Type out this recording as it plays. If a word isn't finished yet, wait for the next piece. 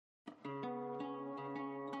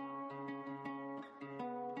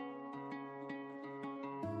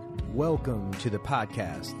Welcome to the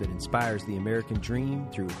podcast that inspires the American dream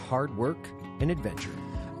through hard work and adventure.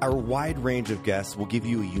 Our wide range of guests will give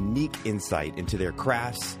you a unique insight into their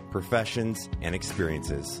crafts, professions, and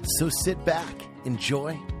experiences. So sit back,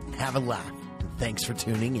 enjoy, and have a laugh. And thanks for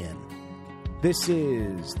tuning in. This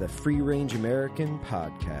is the Free Range American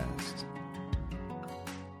Podcast.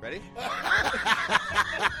 Ready?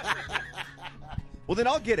 Well, then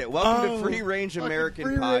I'll get it. Welcome to Free Range American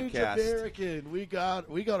Free Range Podcast. American. We got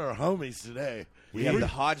our homies today. We have the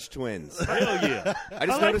Hodge twins. Hell yeah. I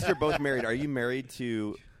just noticed you're both married. Are you married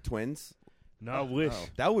to twins? No, I wish.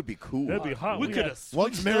 That would be cool. That'd be hot. We could have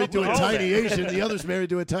One's married to a tiny Asian, the other's married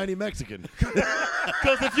to a tiny Mexican.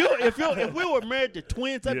 Because if we were married to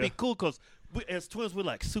twins, that'd Yeah. be cool. Because as twins, we're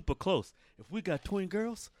like super close. If we got twin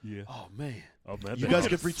girls, oh man, You guys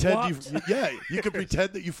can pretend you can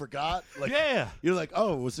pretend that you forgot. Like, yeah. You're like,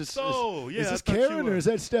 oh, was this So, is yeah, this I thought you Karen were- or is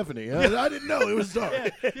that Stephanie? I didn't know it was Dar.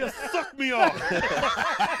 Yeah, suck me off.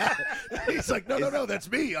 He's like, no, that's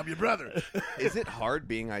me. I'm your brother. Is it hard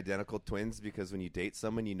being identical twins? Because when you date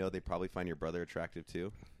someone, you know they probably find your brother attractive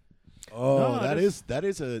too. Oh, No, that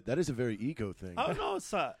is a very ego thing. I don't know. It's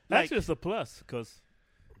That's like, just a plus, because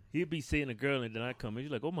he'd be seeing a girl and then I come in.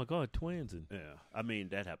 He's like, "Oh my God, twins!" And yeah. I mean,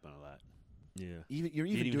 that happened a lot. yeah, You're You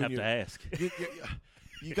even didn't even doing have your, to ask.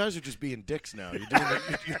 You guys are just being dicks now.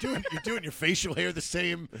 You're doing your facial hair the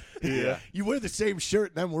same. Yeah. You wear the same shirt,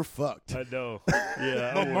 and then we're fucked. I know.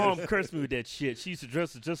 Yeah, My mom cursed me with that shit. She used to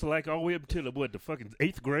dress just like all the way up until the fucking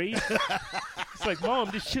 8th grade. It's like, Mom,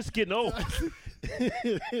 this shit's getting old.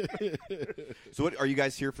 So, what are you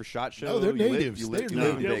guys here for SHOT Show? No, they're You live- natives. You They're live,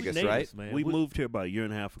 natives. in Yeah, we Vegas, natives, right? man. We moved here about a year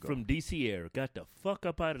and a half ago. From DC area. Got the fuck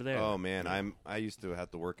up out of there. Oh man, I used to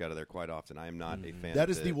have to work out of there quite often. I am not a fan. That of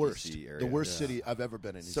is the worst. DC area. The worst city I've ever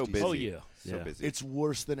been in. Is So DC. busy. Oh, yeah. so Yeah. busy. It's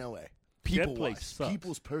worse than LA. place People-wise, sucks.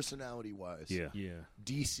 people's personality-wise. Yeah. Yeah.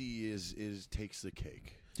 DC is takes the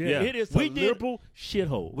cake. Yeah. It is a liberal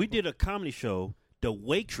shithole. We did a comedy show. The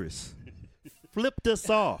waitress flipped us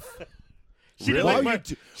off. She didn't Why like are my, you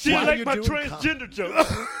do- she why didn't are like you my doing transgender joke.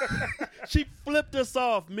 She flipped us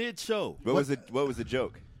off mid-show. What was the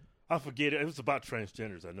joke? I forget it. It was about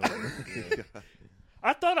transgenders. I know that. Yeah.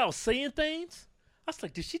 I thought I was saying things. I was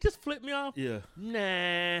like, did she just flip me off? Yeah.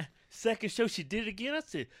 Nah. Second show, she did it again. I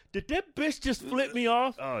said, did that bitch just flip me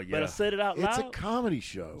off? Oh, yeah. But I said it out loud. It's a comedy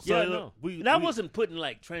show. Yeah, I So, know. we- And I we- wasn't putting,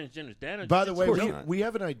 like, transgenders down. By the way, course we, not. we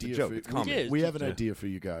have an idea. It's a joke. For, It's comedy. Yeah, we have an yeah. idea for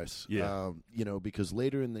you guys. Yeah. Because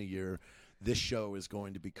later in the year, this show is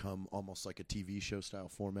going to become almost like a TV show style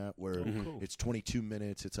format where cool. it's 22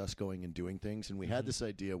 minutes. It's us going and doing things. And we had this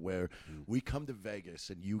idea where we come to Vegas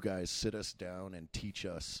and you guys sit us down and teach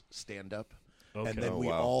us stand up. Okay. And then Oh, we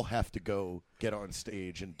wow. all have to go get on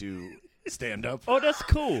stage and do stand up. Oh, that's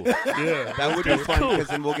cool. yeah. That would be fun cool. because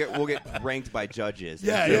then we'll get ranked by judges.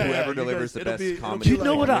 Yeah, And so yeah, whoever you delivers guys- the it'll best be- it'll comedy. be You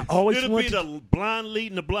know what I always It'll be wanted to the blind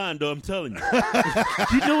leading the blind, though, I'm telling you.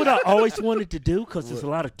 Do you know what I always wanted to do? Because there's a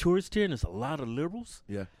lot of tourists here and there's a lot of liberals.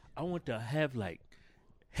 Yeah. I want to have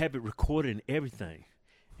it recorded and everything.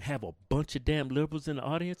 Have a bunch of damn liberals in the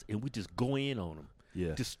audience, and we just go in on them.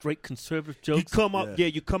 Yeah. Just straight conservative You jokes. come up,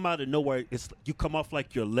 you come out of nowhere. You come off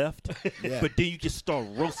like you're left, Yeah. but then you just start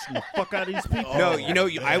roasting the fuck out of these people. No,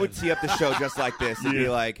 I would tee up the show just like this and be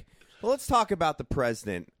like, well, let's talk about the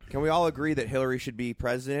president. Can we all agree that Hillary should be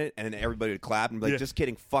president? And then everybody would clap and be like, just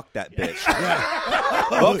kidding, fuck that bitch.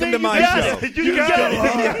 Welcome to my show. You got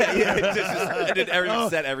it. And then everyone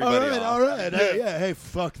set everybody off. All right. Hey,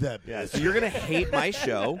 fuck that bitch. Yeah, so you're going to hate my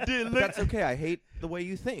show. But that's okay. I hate the way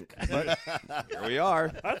you think. But here we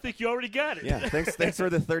are. I think you already got it. Yeah, thanks for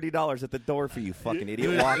the $30 at the door for you fucking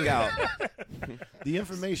idiot. Walk out. The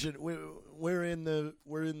information we're in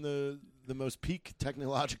the most peak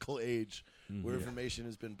technological age where information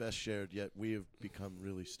has been best shared, yet we have become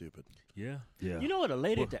really stupid. Yeah. Yeah. You know what? A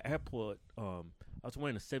lady at the airport, I was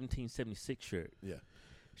wearing a 1776 shirt. Yeah.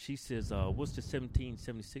 She says, what's the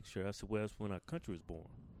 1776 shirt? I said, well, it's when our country was born.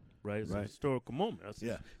 Right? It's a historical moment. I said,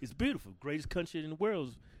 Yeah. It's beautiful. Greatest country in the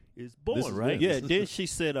world is born, This is right? Yeah, then she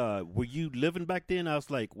said, were you living back then? I was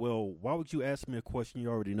like, well, why would you ask me a question you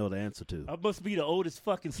already know the answer to? I must be the oldest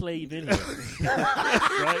fucking slave in here.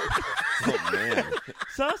 Right? Oh, man.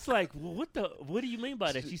 So I was like, well, what do you mean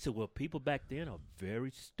by that? She said, well, people back then are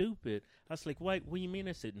very stupid. I was like, what do you mean?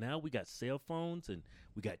 I said, now we got cell phones and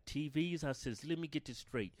we got TVs. I said, let me get this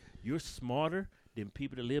straight. You're smarter than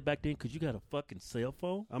people that lived back then because you got a fucking cell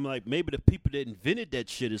phone? I'm like, maybe the people that invented that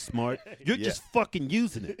shit is smart. You're just fucking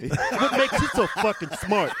using it. What makes you so fucking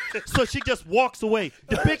smart? So she just walks away.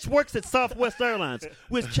 The bitch works at Southwest Airlines.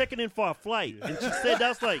 We was checking in for our flight. And she said,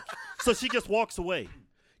 that's like, so she just walks away.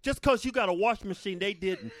 just because you got a washing machine, they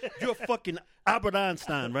didn't. You're fucking Albert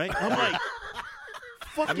Einstein, right? I'm like,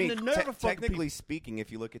 fucking I mean, the nerve of fucking technically people. speaking,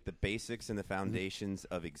 if you look at the basics and the foundations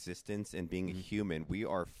of existence and being a human, we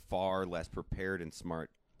are far less prepared and smart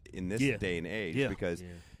in this day and age because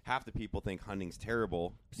half the people think hunting's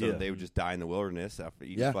terrible, so they would just die in the wilderness after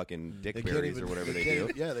eating fucking dickberries or whatever they do.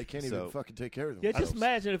 Yeah, they can't even fucking take care of them. Yeah, just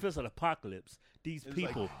imagine if it's an apocalypse. These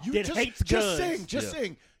people you that just, hates guns. Just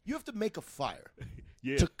saying, you have to make a fire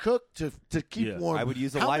Yeah. to cook to keep warm. I would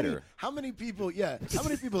use a lighter. How many people? Yeah, how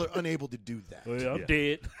many people are unable to do that? Well, I'm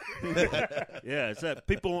dead. Yeah, it's that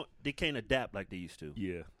people they can't adapt like they used to.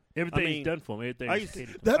 Yeah. Everything's I mean, done for me. I Everything's used to-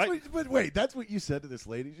 catered for. That's what. But wait, that's what you said to this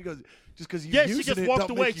lady. She goes, just because you Yeah, using she just it walked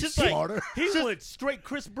don't away. make you Just like smarter. He went straight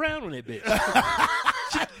Chris Brown on that bitch.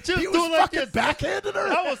 Just He was doing like fucking this. backhanded her.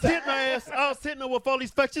 I was hitting her ass. I was hitting her with all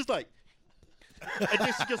these facts. She's like, and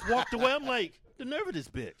then she just walked away. I'm like, the nerve of this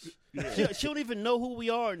bitch. She don't even know who we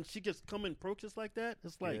are, and she just come and approach us like that.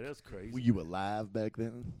 It's like, Yeah, that's crazy. Were you alive back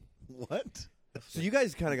then? What? So you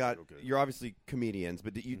guys kind of got, you're obviously comedians,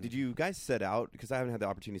 but did you guys set out, because I haven't had the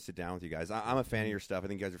opportunity to sit down with you guys. I'm a fan of your stuff. I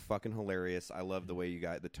think you guys are fucking hilarious. I love the way you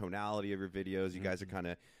got the tonality of your videos. You guys are kind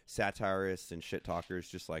of satirists and shit talkers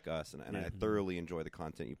just like us, and I thoroughly enjoy the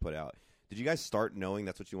content you put out. Did you guys start knowing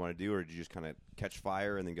that's what you want to do, or did you just kind of catch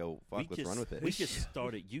fire and then go, fuck, let's run with it? We just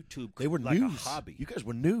started YouTube They were like news. a hobby. You guys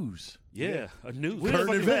were news. Yeah, a news Current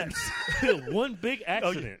fucking events. event. One big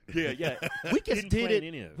accident. Yeah. We just Didn't did plan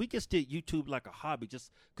any it. of it. We just did YouTube like a hobby,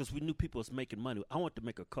 just because we knew people was making money. I want to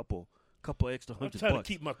make a couple extra I'm $100 trying bucks.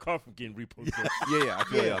 to keep my car from getting reposted. Yeah, I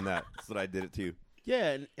feel you on that. That's what I did it too.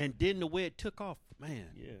 Yeah, and then the way it took off, man.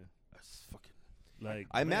 Yeah, That's fucking. like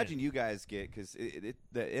I imagine you guys get, because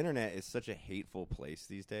the internet is such a hateful place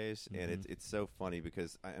these days, and it's so funny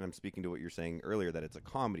because, and I'm speaking to what you're saying earlier, that it's a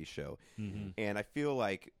comedy show, and I feel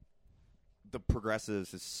like the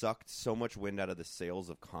progressives has sucked so much wind out of the sails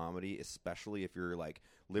of comedy, especially if you're like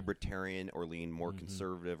libertarian or lean more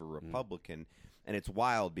conservative or Republican. And it's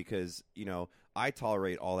wild because, you know, I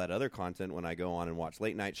tolerate all that other content when I go on and watch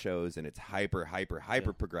late night shows, and it's hyper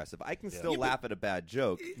progressive. I can still laugh at a bad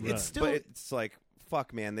joke. It's still. But it's like,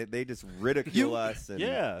 fuck, man, they just ridicule us. And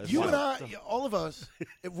Yeah, You Wow. and I, all of us,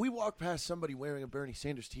 if we walk past somebody wearing a Bernie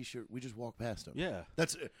Sanders T-shirt, we just walk past them. Yeah.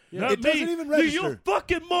 That's Not it. me. Doesn't even You register.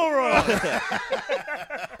 fucking moron.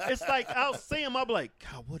 It's like I'll see him. I'm like,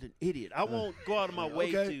 God, what an idiot! I won't go out of my way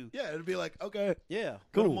Okay. to. Yeah, it'd be like, okay, Yeah,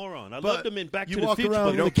 Cool. what a moron. I But loved him in Back you to the walk Future. around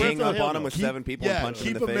but You don't with Prince gang of up Hell on them no. with 7 people and punch them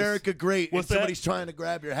in keep the face. America great. What's if somebody's that? trying to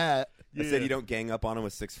grab your hat. I said you don't gang up on them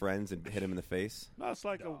with 6 friends and hit him in the face. No, it's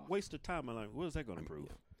like a waste of time. I'm like, what is that going to prove?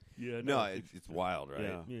 Yeah, No, it's wild, right?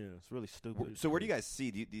 Yeah. Yeah. It's really stupid. So where do you guys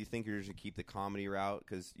see? Do you think you're just going to keep the comedy route?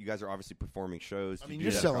 Because you guys are obviously performing shows. I Do mean, you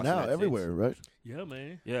you're do that selling across the out United States? everywhere, right? Yeah,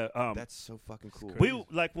 man. Yeah. That's so fucking cool. We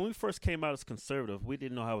like when we first came out as conservative, we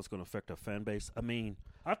didn't know how it was going to affect our fan base. I mean,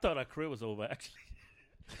 I thought our career was over actually.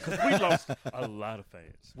 Because we lost a lot of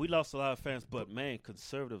fans. we lost a lot of fans, but man,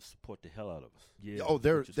 conservatives support the hell out of us. Yeah. Oh,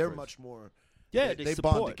 they're Which is they're crazy. much more. Yeah, they they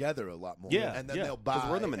bond support. together a lot more. Yeah, and then yeah. they'll buy. 'Cause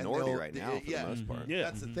we're the and minority they'll- right now, for the yeah, most part. Yeah.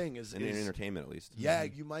 That's the thing is in entertainment, at least. yeah,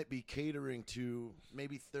 you might be catering to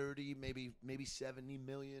maybe 30, maybe 70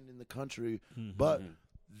 million in the country, but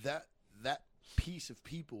that piece of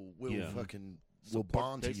people will Yeah. fucking will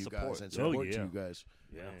bond to they you support. guys and Oh, support yeah. to you guys.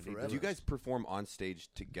 Yeah, forever. Do you guys perform on stage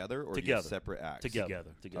together, or do you Together. have separate acts?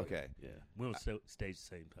 Together. Okay. Yeah. We don't stage the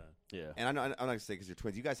same time. Yeah. And I'm not going to say because you're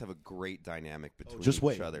twins. You guys have a great dynamic between Just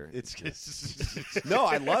wait. each other. It's No,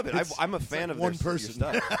 I love it. I'm a fan of one their, person.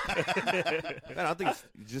 Your stuff. Man, I don't think it's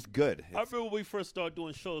just good. I remember when we first started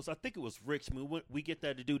doing shows. I think it was Richmond. We get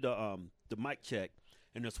there to do the mic check,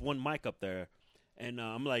 and there's one mic up there, and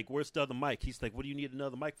I'm like, "Where's the other mic?" He's like, "What do you need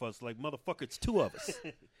another mic for?" It's like, "Motherfucker, it's 2 of us."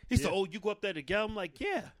 He said, "Oh, you go up there together?" I'm like,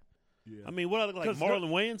 "Yeah." Yeah. I mean, what I look like 'Cause Marlon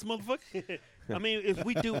Wayans, motherfucker? I mean, if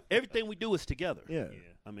we do everything we do is together. Yeah.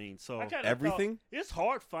 I mean, so I kinda Everything? thought it's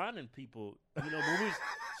hard finding people. You know, when we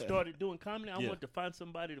started doing comedy, I Yeah. wanted to find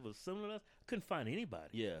somebody that was similar to us. Couldn't find anybody.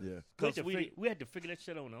 yeah, Yeah. Because because we had to figure that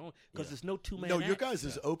shit on our own. Because there's no 2-man. No, your acts.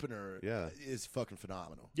 guys' opener Yeah. is fucking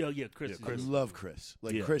phenomenal. Yeah, Chris. I love Chris.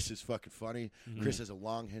 Like Yeah. Chris is fucking funny. Chris has a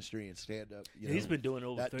long history in stand up. Yeah, he's been doing it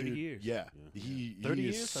over that 30 dude, years. Yeah. He 30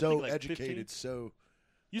 is years? I so think like educated, 15. so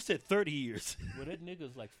you said 30 years. Well, that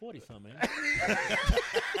nigga's like 40 something.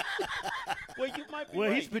 Well, you might be Well,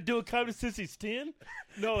 right. he's been doing comedy since he's 10.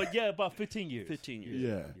 No, yeah, about 15 years. 15 years.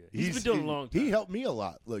 yeah. He's been doing it a long time. He helped me a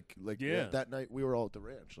lot. Like Yeah. that night we were all at the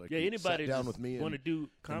ranch. Like Yeah, he anybody sat down with me want to and do and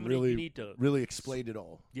comedy, really, you need to. really explained it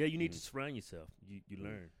all. Yeah, you need to surround yourself. You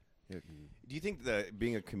learn. Do you think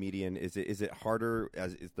being a comedian is it harder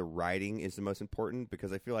as is the writing is the most important?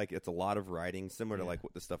 Because I feel like it's a lot of writing, similar to like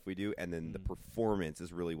what the stuff we do, and then the performance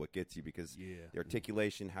is really what gets you because the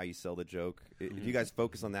articulation, how you sell the joke. If you guys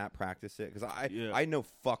focus on that, practice it. Because I know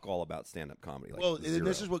fuck all about stand up comedy. Like, well, zero. and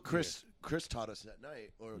this is what Chris taught us that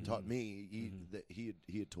night, or taught me.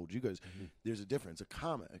 He had told you guys. There's a difference. A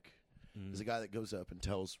comic is a guy that goes up and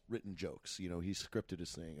tells written jokes. You know, he's scripted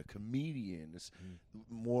his thing. A comedian is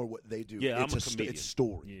more what they do. Yeah, it's I'm a comedian. It's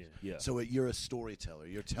story. Yeah. So you're a storyteller.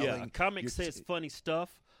 You're telling. Yeah, a comic says funny stuff.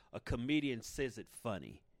 A comedian says it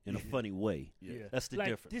funny in a funny way. Yeah. That's the like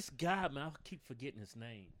difference. This guy, man, I keep forgetting his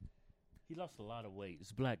name. He lost a lot of weight.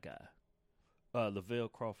 It's a black guy. Lavelle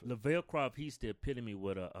Crawford. Lavelle Crawford, he's the epitome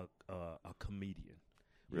with a comedian.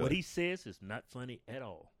 Really? What he says is not funny at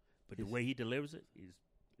all, but the way he delivers it is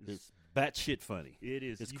It's batshit funny. it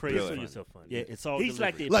is. It's you crazy feel funny. yourself funny. Yeah, it's all He's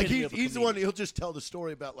like the delivery. Like epitome of a he's the one. comedian. He'll just tell the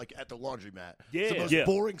story about like at the laundromat. Yeah. It's the most Yeah.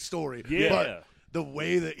 boring story. Yeah. But the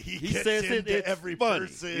way that he gets says it, into it's every funny.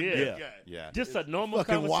 person. Yeah. Yeah. Just a normal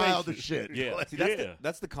Fucking conversation. wild as shit. Yeah. See,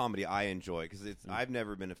 that's the comedy I enjoy because I've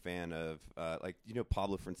never been a fan of like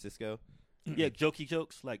Pablo Francisco. Yeah, jokey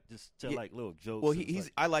jokes, like just tell Yeah. like little jokes. Well, and he's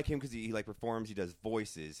like, I like him because he like performs, he does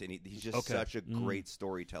voices, and he's just such a great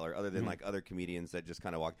storyteller. Other than like other comedians that just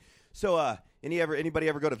kind of walk. So, anybody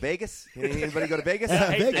ever go to Vegas? Anybody go to Vegas?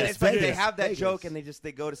 Vegas, And it's like they Vegas, have that Vegas. joke and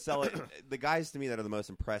they go to sell it. The guys to me that are the most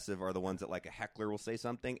impressive are the ones that like a heckler will say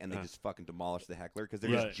something and they just fucking demolish the heckler because they're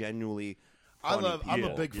Right. just genuinely. I'm funny a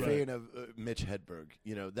people. big fan of Mitch Hedberg.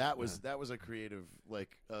 You know, that was a creative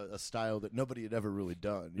like a style that nobody had ever really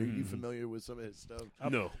done. Are you familiar with some of his stuff?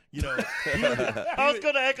 No. You know, I was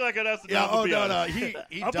going to act like an astronaut. yeah. Oh to be no, honest.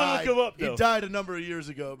 he I'm gonna died. look him up, He though. died a number of years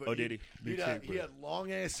ago. But Oh, did he? He, Big died, shape, he bro. had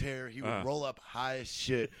long ass hair. He would roll up high as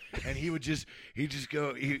shit, and he would just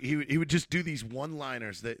go. He would just do these one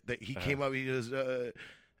liners that he came up. He goes,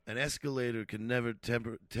 an escalator can never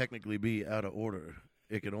technically be out of order.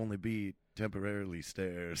 It can only be temporarily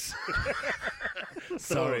stairs.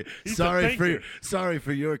 sorry he's a sorry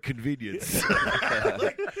for your convenience.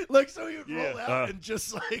 like so he would roll out and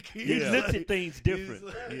just like He looked at things different.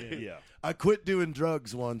 like- Yeah. I quit doing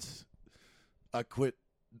drugs once. I quit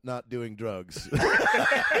not doing drugs.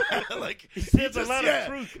 Like he says a lot of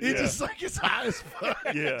truth. He Yeah. just like is high as fuck.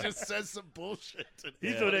 Yeah. Just says some bullshit.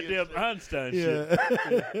 He's on that damn Einstein shit.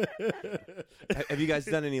 Yeah. Have you guys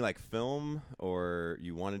done any like film or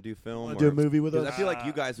you want to do film? Wanna or- do a movie with 'cause us? I feel like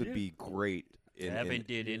you guys would be great. I haven't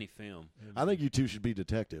did any film. I think you two should be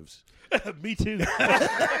detectives. Me too.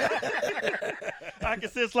 I can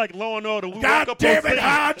say it's like Law and Order. We God walk up damn on it, scene.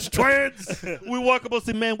 Hodge twins! We walk up and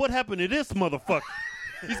say, "Man, what happened to this motherfucker?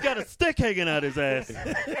 He's got a stick hanging out his ass."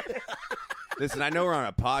 Listen, I know we're on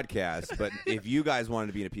a podcast, but if you guys wanted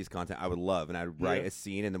to be in a piece of content, I would love, and I'd write Yeah. a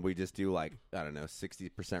scene, and then we just do like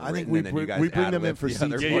 60% I think written, we and then bring- you guys we bring them in ad-lib for the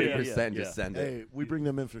other C-team. 40%. Yeah. Just send it. Hey, we bring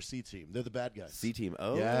them in for C team. They're the bad guys. C team.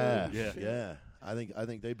 Oh, Yeah, Yeah. yeah. I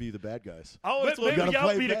think they'd be the bad guys. I always You maybe gotta y'all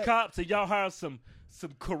play be the back. cops and y'all hire some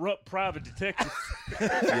corrupt private detectives.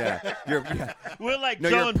 yeah. Yeah. We're like No,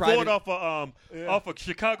 you're John private- Ford off of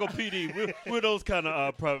Chicago PD. We're those kind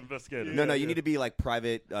of private investigators. No, you need to be like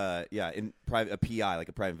private. In private, a PI, like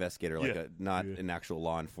a private investigator, like Yeah. not an actual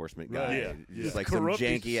law enforcement guy. Yeah. Just Yeah. like Corrupt some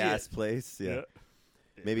as janky ass shit. place. Yeah.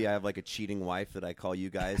 Maybe I have like a cheating wife that I call you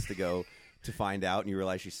guys to go to find out, and you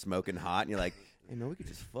realize she's smoking hot, and you're like, "Hey, man, we could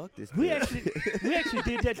just fuck this." We bitch." actually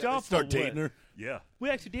did that job Start for dating what? her. Yeah, we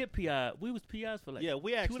actually did PI. We was PIs for like Yeah,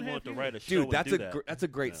 we 2.5 actually want to years. write a show. Dude, and that's do a that. that's a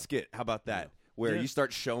great skit. How about that? Where Yeah. you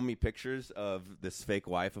start showing me pictures of this fake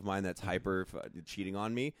wife of mine that's hyper cheating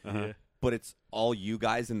on me, Yeah. but it's all you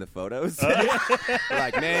guys in the photos.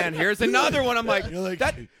 Like, man, here's another one. I'm like, You're like,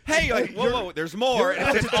 that. Hey, like, whoa, there's more.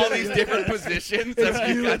 And it's just all these different positions. Of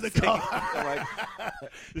you you in the guys car. I'm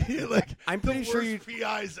like, You're like, I'm pretty sure you. worst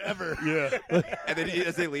PIs ever. Yeah, And then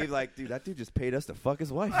as they leave, like, dude, that dude just paid us to fuck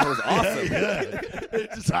his wife. That was awesome.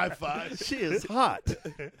 Just high five. She is hot.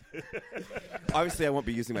 Obviously, I won't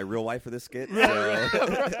be using my real wife for this skit.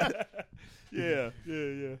 So, yeah.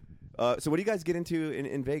 so what do you guys get into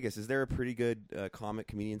in Vegas? Is there a pretty good comic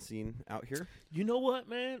comedian scene out here? You know what,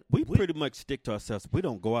 man? We pretty much stick to ourselves. We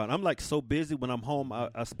don't go out. I'm like so busy when I'm home. I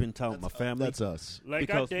spend time with my family. That's us. Like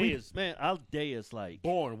because our day is our day is like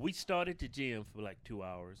born. We started the gym for like 2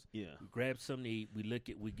 hours. yeah. We grab something to eat.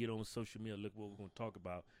 We get on social media. Look what we're gonna talk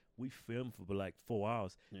about. We film for like 4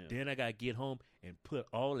 hours. Yeah. Then I gotta get home and put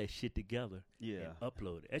all that shit together. Yeah. And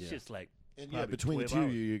upload it. That's Yeah. just like And yeah, Probably between the 12 two of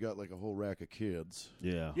hours. you got like a whole rack of kids.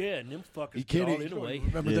 Yeah. Yeah, and them fuckers You get can't all even anyway.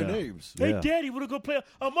 remember their names. Hey, Yeah. Daddy, wanna go play?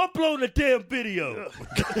 I'm uploading the damn video.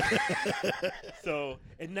 So,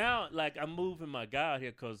 and now, like, I'm moving my guy out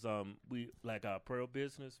here because we, like, our apparel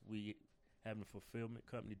business, we having a fulfillment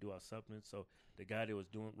company do our supplements. So the guy that was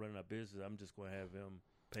running our business, I'm just going to have him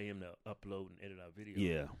pay him to upload and edit our videos.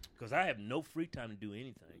 Yeah. Because I have no free time to do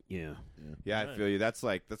anything. Yeah. Yeah, I feel you. That's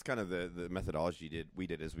kind of the methodology we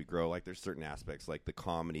did as we grow. Like, there's certain aspects, like the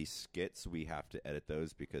comedy skits, we have to edit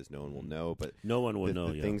those because no one will know. But No one will the, know.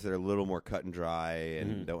 the Yeah. things that are a little more cut and dry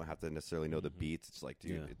and don't have to necessarily know the beats, it's like,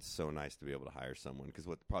 dude, Yeah. it's so nice to be able to hire someone because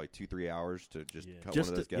probably 2-3 hours to just cut Just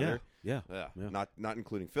one of those to- together. Yeah. Not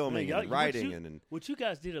including filming Man, and y'all- writing what and What you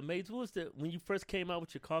guys did amazing. What was that? When you first came out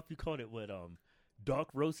with your coffee, you called it what? Dark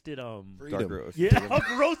roasted. dark roast. Yeah, dark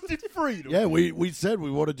roasted freedom. Yeah, we said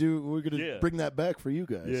we're going to Yeah. bring that back for you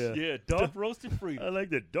guys. Yeah, dark roasted freedom. I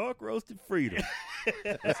like the dark roasted freedom.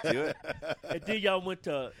 Let's do it. And then y'all went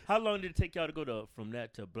to. How long did it take y'all to go from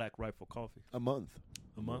that to Black Rifle Coffee? A month.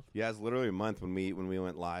 A month. Yeah, it's literally a month when we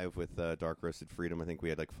went live with Dark Roasted Freedom. I think we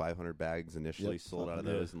had like 500 bags initially Yep, sold out of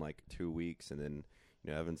 500. those in like 2 weeks, and then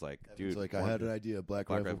Evan's like, dude, It's like I had an idea. Black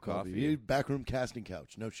Black Rifle Rifle Coffee. Coffee. Backroom casting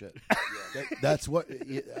couch. No shit. That's what.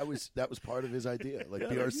 That was part of his idea. Like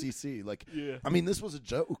BRCC. Like, Yeah. I mean, this was a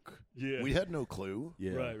joke. Yeah. We had no clue.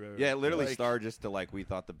 Yeah. Right. Yeah, it literally Like- started just to like we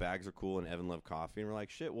thought the bags are cool and Evan loved coffee, and we're like,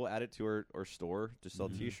 shit, we'll add it to our store to sell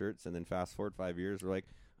T-shirts, and then fast forward 5 years, we're like,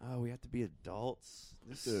 oh, we have to be adults.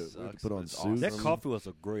 This Dude, we have to sucks, put but on it's suits. That awesome. coffee was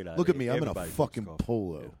a great idea. Look at me. I'm in Everybody a drinks fucking coffee.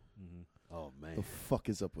 polo. Oh man. The fuck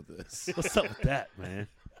is up with this? What's up with that, man?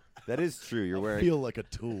 That is true. You're I wearing. feel like a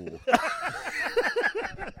tool.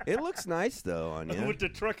 It looks nice though on you. With the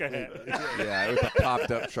trucker hat. Yeah, with a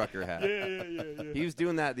popped up trucker hat. yeah. He was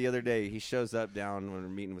doing that the other day. He shows up down when we're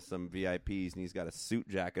meeting with some VIPs, and he's got a suit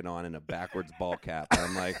jacket on and a backwards ball cap. And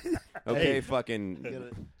I'm like, okay, Hey.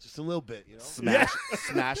 fucking Just a little bit, you know.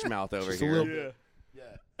 smash mouth over Just a here. little bit.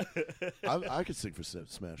 Yeah. I could sing for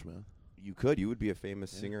Smash Mouth. You could. You would be a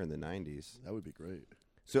famous singer in the '90s. That would be great.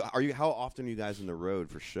 So, how often are you guys on the road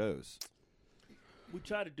for shows? We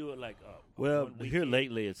try to do it like. Well, one here weekend.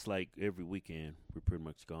 lately it's like every weekend we're pretty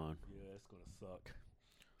much gone. Yeah, it's gonna suck.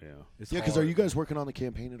 Yeah. It's Yeah, because are you guys working on the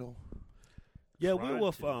campaign at all? Yeah, we're Trying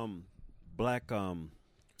with to. Black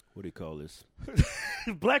what do you call this?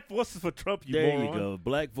 Black Voices for Trump. You There moron. you go.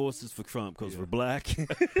 Black Voices for Trump because we're black.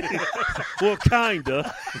 Well,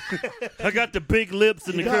 kinda. I got the big lips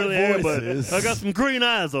and the You got curly hair, but voices. I got some green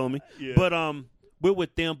eyes on me. Yeah. But we're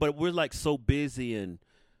with them, but we're like so busy, and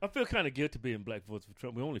I feel kind of guilty being Black Voices for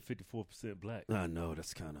Trump. We're only 54% black. I know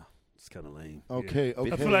it's kind of lame. Okay,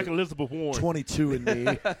 okay. I feel like Elizabeth Warren. 22 in me.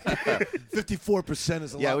 54%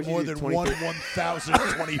 is a Yeah, lot would you more do than 23?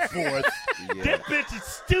 1/1024th. Yeah. That bitch is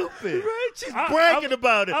stupid. Right? She's I- bragging I-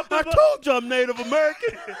 about it. I I remember- told you I'm Native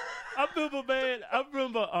American. I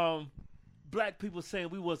remember black people saying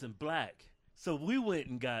we wasn't black. So we went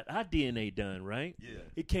and got our DNA done, right? Yeah.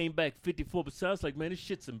 It came back 54%. I was like, man, this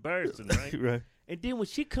shit's embarrassing, right? Right. And then when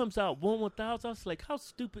she comes out 1/1000, I was like, how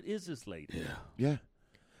stupid is this lady? Yeah.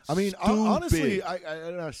 I mean, Stupid. honestly,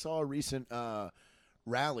 I saw a recent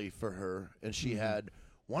rally for her, and she had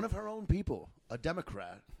one of her own people, a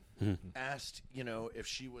Democrat, asked, if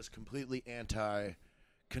she was completely anti.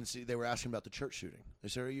 They were asking about the church shooting. They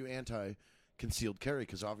said, "Are you anti-concealed carry?"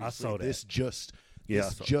 Because obviously, saw that. this just Yeah, I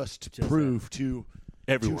this saw just proved to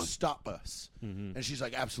Everyone. to stop us. And she's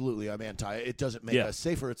like, "Absolutely, I'm anti. It doesn't make Yeah. us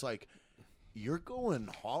safer." It's like, you're going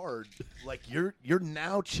hard. Like you're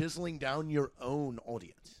now chiseling down your own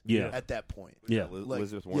audience. Yeah. At that point. Yeah. Like,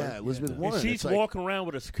 Elizabeth Warren. Yeah, Elizabeth Warren. And she's It's like- walking around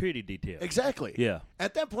with a security detail. Exactly. Yeah.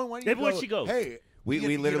 At that point, why don't you Everywhere go, she goes. Hey, We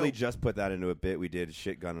you literally know, just put that into a bit we did,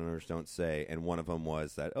 Shit Gun Owners Don't Say, and one of them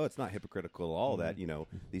was that, it's not hypocritical at all that,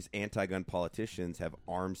 these anti-gun politicians have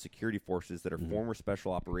armed security forces that are former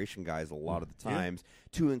special operation guys a lot of the times,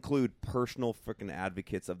 to include personal freaking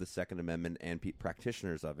advocates of the Second Amendment and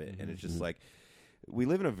practitioners of it. And it's just like, we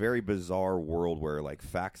live in a very bizarre world where like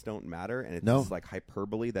facts don't matter, and it's No. just like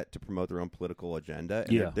hyperbole that to promote their own political agenda.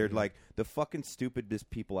 And Yeah. they're like the fucking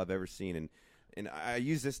stupidest people I've ever seen. And I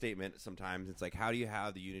use this statement sometimes. It's like, how do you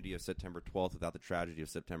have the unity of September 12th without the tragedy of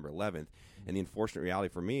September 11th? And the unfortunate reality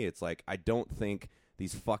for me, it's like, I don't think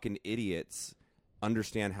these fucking idiots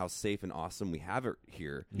understand how safe and awesome we have it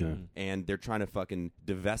here. Yeah. And they're trying to fucking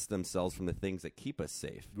divest themselves from the things that keep us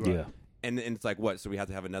safe. Yeah. And it's like, what? So we have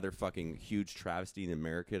to have another fucking huge travesty in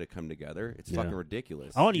America to come together? It's Yeah. fucking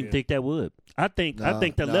ridiculous. I don't even think that would. I think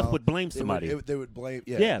the left would blame somebody. They would blame.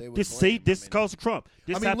 Yeah. Yeah, they would this blame, this I mean, because of Trump.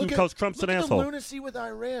 This I mean, happened look because at, Trump's look an at asshole. the lunacy with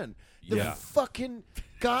Iran. The Yeah. fucking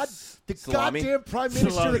Salami? goddamn Prime Minister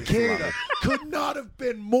Salami. of Canada could not have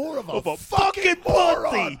been more of a fucking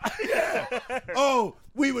moron. Yeah. Oh,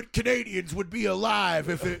 Canadians would be alive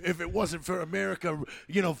if it wasn't for America,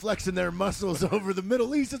 flexing their muscles over the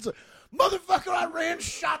Middle East. It's motherfucker, Iran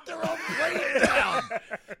shot their own plane down,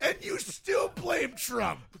 and you still blame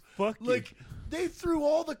Trump. Fuck you. They threw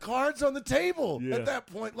all the cards on the table Yeah. at that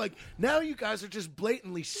point. Now you guys are just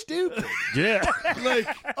blatantly stupid. Yeah.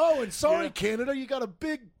 And sorry, Canada, you got a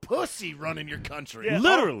big pussy running your country. Yeah.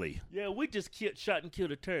 Literally. Yeah, we just shot and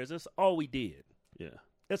killed the terrorists. That's all we did. Yeah.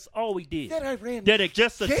 That's all we did. That Iran That it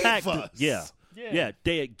just gave attacked. us. Yeah.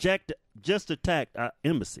 They just attacked our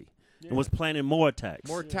embassy and was planning more attacks.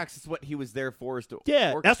 More attacks is what he was there for. Is to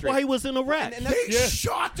Yeah, that's orchestrate. why he was in Iraq. And They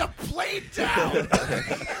shot the plane down.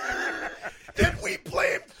 Then we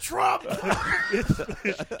blamed Trump.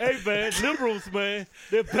 Hey, man, liberals, man,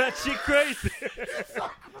 they're batshit crazy.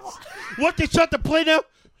 What, they shut the plane out?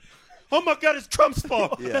 Oh my God, it's Trump's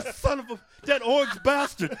fault. Yeah. That son of that orange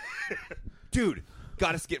bastard. Dude,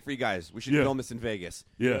 got a skit for you guys. We should Yeah. film this in Vegas.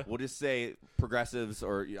 Yeah. We'll just say progressives,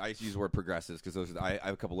 or I use the word progressives because I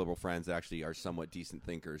have a couple liberal friends that actually are somewhat decent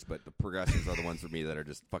thinkers, but the progressives are the ones for me that are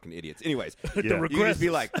just fucking idiots. Anyways, Yeah. you can just be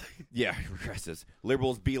like, yeah, progressives,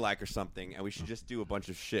 liberals be like or something, and we should just do a bunch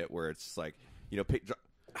of shit where it's just like,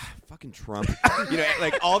 fucking Trump.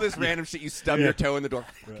 Like all this random shit. You stub your toe in the door.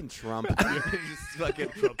 Fucking Trump. Just fucking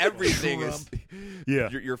everything is. Yeah.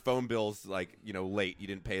 Your phone bill's late. You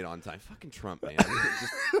didn't pay it on time. Fucking Trump, man.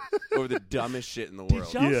 Just over the dumbest shit in the world.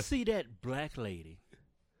 Did y'all Yeah. see that black lady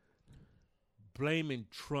blaming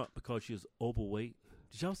Trump because she was overweight?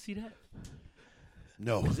 Did y'all see that?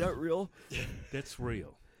 No. Is that real? That's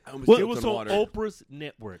real. I almost Well, it choked was on on water. Oprah's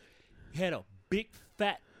network. Had a big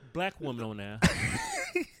fat black woman on there.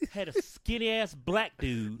 Had a skinny ass black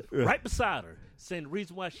dude right beside her, saying the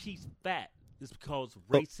reason why she's fat is because of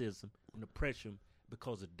racism and oppression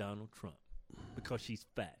because of Donald Trump. Because she's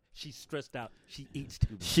fat, she's stressed out, she eats too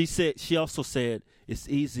much. She also said it's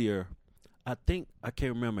easier. I think I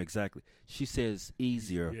can't remember exactly. She says it's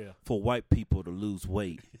easier for white people to lose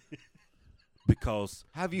weight because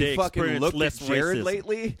Have they you fucking experience looked at less Jared racism.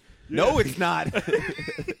 lately? No, it's not.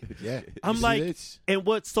 Yeah. I'm You see like, this? and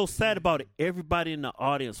what's so sad about it? Everybody in the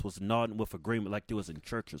audience was nodding with agreement, like they was in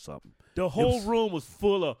church or something. The whole room was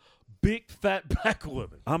full of big fat black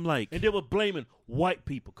women, I'm like, and they were blaming white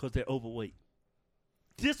people because they're overweight.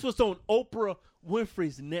 This was on Oprah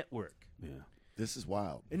Winfrey's network. yeah. This is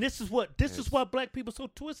wild. And this is why black people are so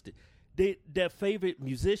twisted. Their favorite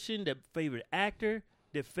musician, their favorite actor,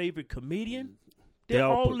 their favorite comedian, they're They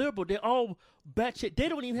all all put- liberal. They're all batshit. They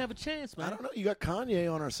don't even have a chance, man. I don't know. You got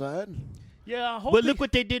Kanye on our side. Yeah, I hope. But look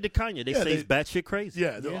what they did to Kanye. They Yeah, say he's batshit crazy.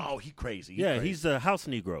 Yeah. Oh, he crazy. Yeah, crazy. he's a house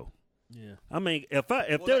Negro. Yeah. I mean, if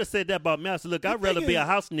they'd have said that about me, I said, look, I'd rather be a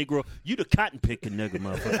house Negro. You the cotton picking nigga,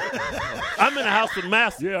 motherfucker. I'm in a house with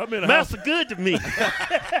Master. Yeah, I'm in a Master good to me.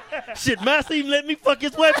 Shit, Master even let me fuck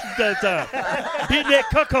his wife from time to time. Did that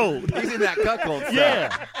cuckold. He's in that cuckold stuff.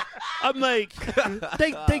 Yeah. I'm like,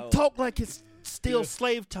 they talk like it's still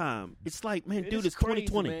slave time. It's like, man, dude, it's crazy,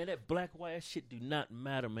 2020. man. That black white shit do not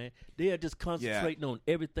matter, man. They are just concentrating on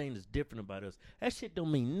everything that's different about us. That shit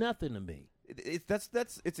don't mean nothing to me.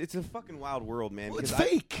 It's a fucking wild world, man. Well, it's because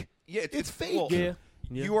fake. It's fake. well, Yeah.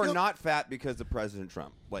 You are not fat because of President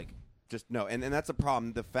Trump. Like, just no. And that's a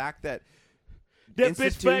problem. The fact that That bitch fat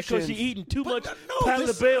because she institutions- eating too much no, Tyler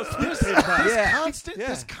this- Bell sweet this- potato pie. Yeah.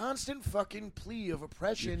 This constant fucking plea of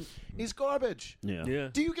oppression is garbage. Yeah. Yeah.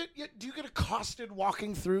 Do you get accosted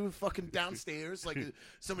walking through fucking downstairs? Like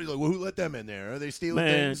somebody's like, well, who let them in there? Are they stealing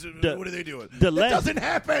Man, things? the- What are they doing? the That last- doesn't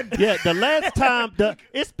happen. Yeah, the last time,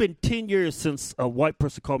 it's been 10 years since a white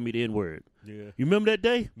person called me the N-word. Yeah. You remember that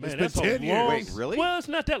day? Man, It's that's been a 10 years. long. Wait, really? Well, it's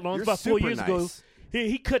not that long. You're It's about 4 super years ago. nice.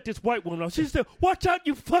 He cut this white woman off. She said, "Watch out,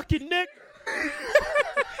 you fucking nigga."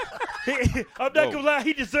 I'm not gonna lie.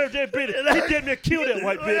 He deserved that bit. He damn near killed that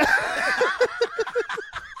white bitch.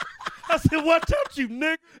 I said, "Watch out, you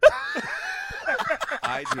nigga."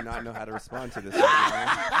 I do not know how to respond to this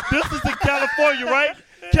right This is in California, right?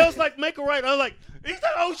 Kel's like, make a right. I'm like, he's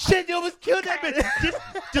like, oh shit, you almost killed that bitch.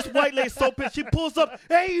 This white lady so pissed. She pulls up,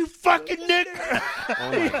 hey, you fucking nigga. now.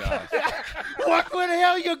 Oh my gosh. What, where the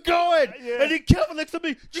hell you going? And then Kevin looks at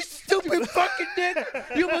me, you stupid fucking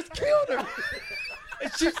nigga. You almost killed her.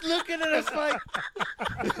 And she's looking at us like,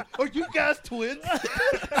 are you guys twins?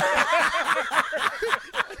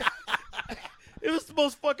 It was the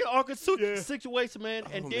most fucking awkward situation, man.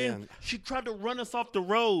 And then man. she tried to run us off the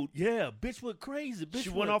road. Yeah, bitch went crazy. Bitch She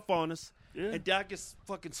went off on us. And I just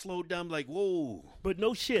fucking slowed down like, whoa. But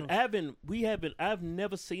no shit, I've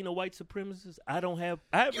never seen a white supremacist. I have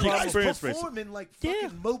You guys experience. perform in like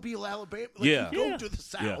fucking Mobile, Alabama. Like, Yeah. you go Yeah. to the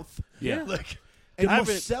South. Yeah. Like, and I've you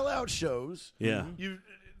been- sell out shows. Yeah.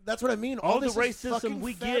 That's what I mean. All the this is racism fucking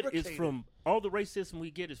we get is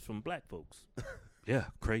fabricated. from black folks. Yeah,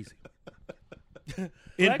 crazy. Black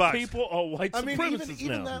Inbox. people are white I mean, supremacists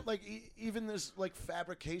even now. that, like, even this, like,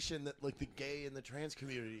 fabrication that, like, the gay and the trans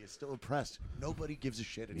community is still oppressed. Nobody gives a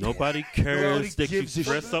shit anymore. Nobody cares Nobody that you gives a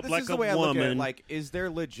dress shit. up This like is a the way I look at it. woman. Like, is there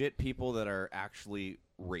legit people that are actually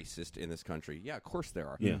racist in this country? Yeah, of course there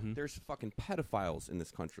are. Yeah. There's fucking pedophiles in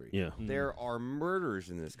this country. Yeah. There are murders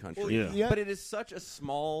in this country. Well, yeah. But it is such a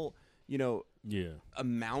small, yeah.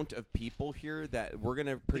 amount of people here that we're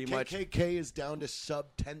gonna pretty the much. KKK is down to sub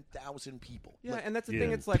 10,000 people. Yeah, Like, and that's the Yeah.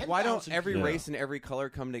 thing. It's like, why don't 10,000 every people. race and every color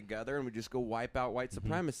come together and we just go wipe out white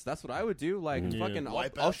supremacists? That's what I would do. Like, Yeah. fucking,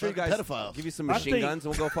 Wipe I'll out show you fucking guys, pedophiles. give you some I machine think- guns,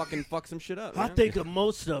 and we'll go fucking fuck some shit up. I man. think of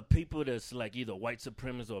most people that's like either white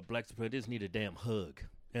supremacists or black supremacists just need a damn hug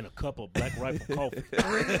and a cup of Black Rifle coffee.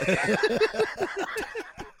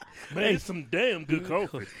 Man, some damn good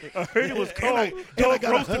coffee. I heard it was called I Dog got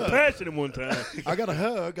a Roasted hug. Passion at one time. I got a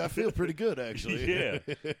hug. I feel pretty good, actually. Yeah.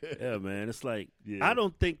 Yeah, man. It's like Yeah. I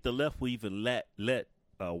don't think the left will even let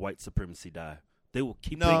white supremacy die. They will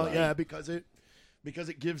keep No, it. yeah, because it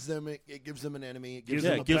gives them it gives them an enemy. It gives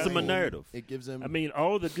Yeah, them it gives them a platform. narrative. It gives them. I mean,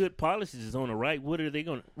 all the good policies is on the right. What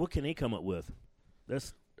can they come up with?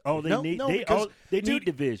 That's all they need. because, They dude, need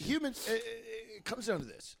division. Humans. It comes down to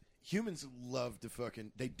this. Humans love to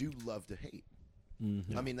fucking. They do love to hate.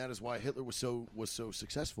 Mm-hmm. I mean, that is why Hitler was so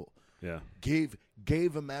successful. Yeah. Gave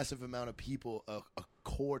a massive amount of people a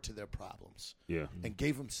core to their problems. Yeah. And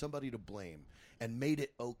gave them somebody to blame, and made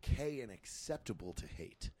it okay and acceptable to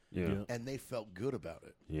hate. Yeah. And they felt good about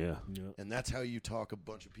it. Yeah. And that's how you talk a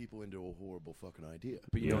bunch of people into a horrible fucking idea.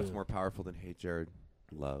 But you know what's more powerful than hate, Jared?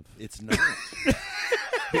 Love. It's not.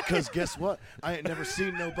 Because guess what? I ain't never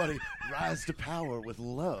seen nobody rise to power with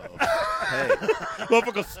love.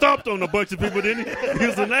 Motherfucker stomped on a bunch of people, didn't he? He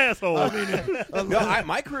was an asshole. I mean, No,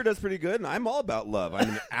 my career does pretty good, and I'm all about love. I'm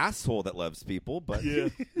an asshole that loves people, but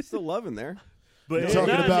there's still love in there. But you're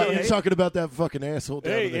every talking about that fucking asshole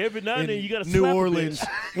down Hey, in the- every now and in then you gotta New slap a Orleans.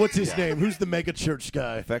 bitch. What's his name? Who's the mega church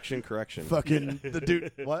guy? Affection, correction. Fucking the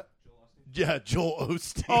dude. What? Yeah, Joel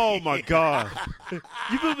Osteen. Oh my God! You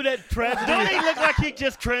remember that tragedy? Don't he look like he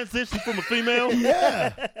just transitioned from a female?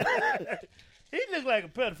 Yeah. He looked like a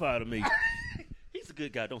pedophile to me. He's a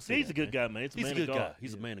good guy. Don't say He's that, a good man. guy, man. He's a He's man a good of guy. God.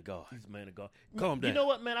 He's a man of God. He's a man of God. Calm down. You know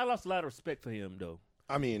what, man? I lost a lot of respect for him, though.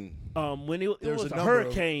 I mean, When it there's was a a number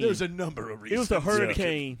hurricane. There's a number of It reasons. was a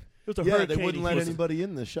hurricane. It was a Yeah, hurricane. they wouldn't let He was- anybody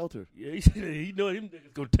in the shelter. Yeah, he know him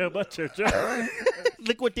niggas gonna tear my church up.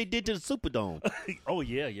 Look what they did to the Superdome. Oh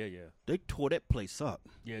yeah. They tore that place up.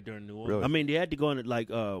 Yeah, during New Orleans. Really? I mean, they had to go in it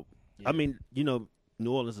like. I mean, New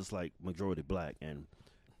Orleans is like majority black, and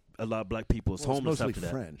a lot of black people is Well, it's homeless mostly after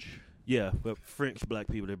that. French. Yeah, but French black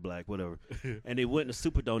people, they're black, whatever. And they went in the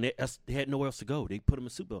Superdome. They had nowhere else to go. They put them in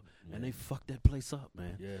Superdome, and they fucked that place up,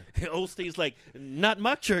 man. Yeah. Osteen's like, not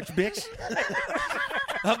my church, bitch.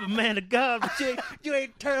 I'm a man of God, but you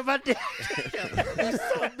ain't turning my dick. You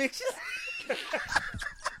son of bitches.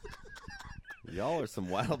 Y'all are some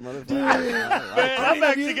wild motherfuckers. Man, I'm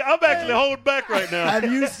actually holding back right now. Have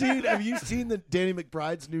you seen the Danny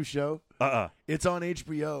McBride's new show? It's on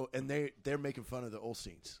HBO, and they're making fun of the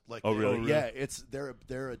Olsteins. Like, Oh, really? Yeah, they're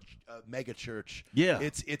a mega church. Yeah.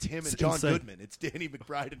 it's him and It's John insane. Goodman. It's Danny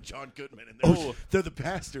McBride and John Goodman, and they're the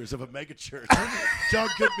pastors of a mega church. John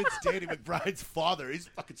Goodman's Danny McBride's father. He's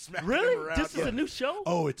fucking smacking him Really? around. This is a new show?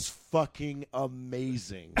 Oh, it's fucking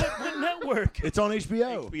amazing. What network? It's on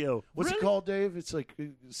HBO. HBO. What's it Really? called, Dave? It's like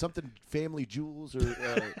something Family Jewels or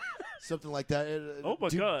something like that. Oh, my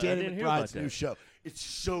God. I Danny didn't hear about McBride's new that. show. It's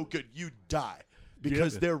so good. You die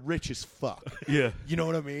because they're rich as fuck. Yeah. You know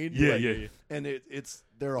what I mean? Yeah, Like, yeah. And it's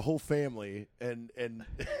they're a whole family, and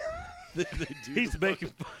they do He's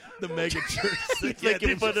making the mega church. He's Yeah, making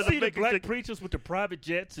they fun just- of the black preachers with the private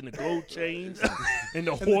jets and the gold chains and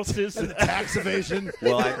the horses and the tax evasion.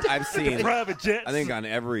 Well, I've seen. private jets. I think on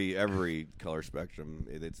every color spectrum,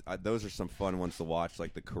 it's those are some fun ones to watch,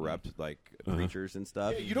 like the corrupt preachers and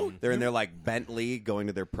stuff. Yeah, you don't- They're in their like Bentley going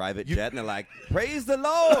to their private jet, and they're like, "Praise the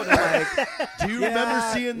Lord!" And like, Do you remember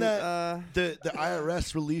yeah, seeing that the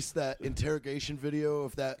IRS released that interrogation video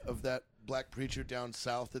of that black preacher down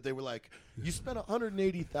south that they were like, you spent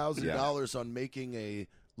 $180,000 on making a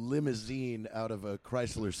limousine out of a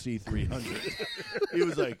Chrysler C300. He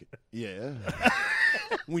was like, yeah.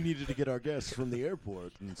 We needed to get our guests from the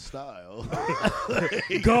airport in style.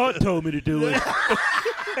 God told me to do it.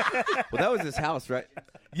 Well, that was his house, right?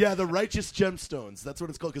 Yeah, the Righteous Gemstones. That's what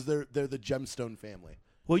it's called because they're the Gemstone family.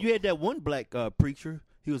 Well, you had that one black preacher.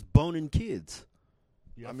 He was boning kids.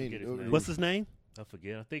 Yeah, I mean, forget his name. What's his name? I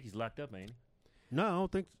forget. I think he's locked up, ain't he? No, I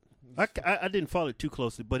don't think. I didn't follow it too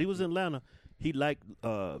closely, but he was in Atlanta. He liked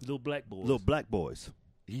Little black boys. little black boys.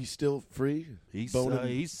 He's still free. He's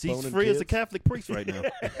Boning free as a kids? Catholic priest right now.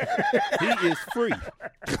 He is free.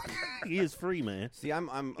 He is free, man. See, I'm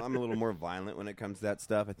a little more violent when it comes to that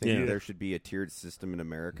stuff. I think Yeah. there should be a tiered system in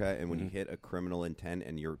America, and when you hit a criminal intent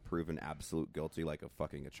and you're proven absolute guilty, like of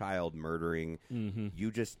fucking a child, murdering,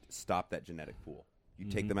 you just stop that genetic pool. You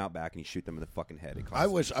take them out back and you shoot them in the fucking head. It I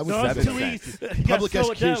costs wish I was No, it's 7 too cents. easy. You gotta Public slow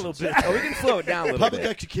it down a little executions. bit. Oh, we can slow it down a little public bit.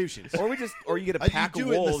 executions. Or you get a You pack do of it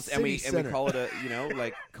in the wolves and we city call it center.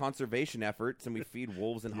 like conservation efforts, and we feed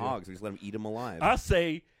wolves and hogs. We just let them eat them alive. I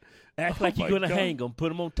say, act like you're my gonna God. hang him.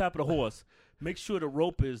 Put him on top of the horse. Make sure the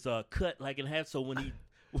rope is cut like in half, so when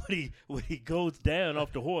he goes down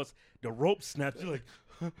off the horse, the rope snaps. You're like,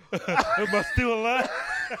 am I still alive?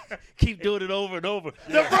 Keep doing it over and over.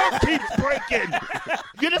 The rope keeps breaking.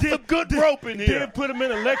 Get us some good rope in here. Then put him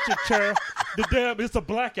in a electric chair. It's a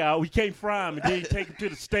blackout. We can't fry him, and then you take him to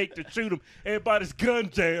the stake to shoot him. Everybody's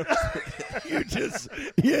gun jams.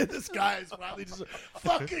 This guy is probably just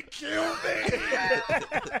fucking kill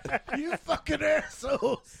me. You fucking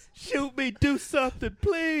assholes. Shoot me. Do something,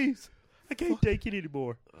 please. I can't take it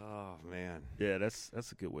anymore. Oh man, Yeah, that's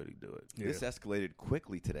a good way to do it. this escalated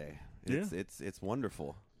quickly today. It's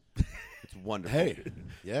wonderful. It's wonderful. Hey,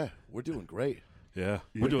 yeah, we're doing great. Yeah,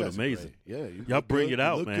 You we're doing guys are amazing. great. Yeah, you Y'all look bring good. it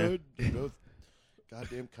out, you look man. Good. You both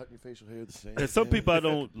goddamn cutting your facial hair the same. And some Yeah. people I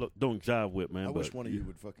don't jive with, man. I but wish one of you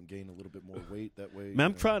would fucking gain a little bit more weight that way. Man,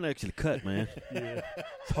 I'm trying to actually cut, man.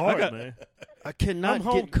 It's hard, man. I cannot I'm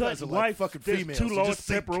home get cut. guys are like Wife, fucking there's females. 2 You large just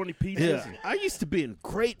think- pepperoni pizzas. Yeah, I used to be in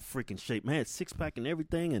great freaking shape, man. 6-pack and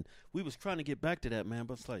everything, and we was trying to get back to that, man.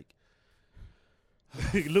 But it's like,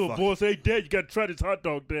 Little boy say, Dad, you got to try this hot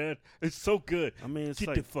dog, Dad. It's so good. I mean, it's Get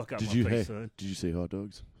like, the fuck out Did my you face, son. Did you say hot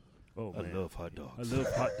dogs? Oh, I man. love hot dogs. I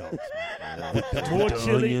love hot dogs. More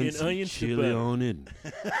chili and onions to chili butter. on it.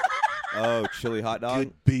 Oh, chili hot dog.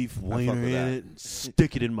 Good beef fuck wiener with in that. it.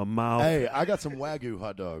 Stick it in my mouth. Hey, I got some Wagyu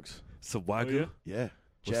hot dogs. So Oh, yeah? Yeah,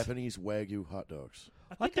 Japanese Wagyu hot dogs.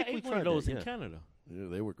 I think I we ate one of tried those that, in yeah. Canada. Yeah,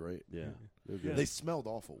 they were great. Yeah. They were good. Yeah. They smelled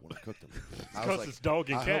awful when I cooked them. I was Because like, it's dog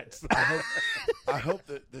and I cats. I hope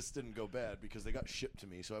that this didn't go bad because they got shipped to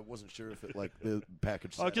me, so I wasn't sure if it like the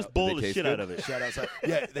package. Oh, sat just out- boil they the taste shit good? out of it. Sat outside.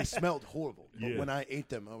 Yeah, they smelled horrible. But Yeah. when I ate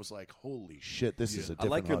them, I was like, "Holy shit, this is a I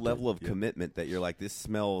different." like your hot level dog. of commitment that you're like, this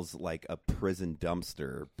smells like a prison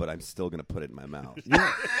dumpster, but I'm still going to put it in my mouth.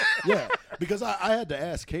 Yeah, because I had to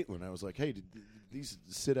ask Caitlin. I was like, "Hey, did these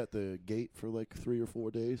sit at the gate for like 3 or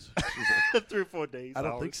 4 days?" She's like, 3 or 4 days. I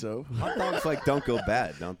don't think so. Hot dogs like don't go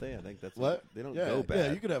bad, don't they? I think that's What? They don't yeah, go bad.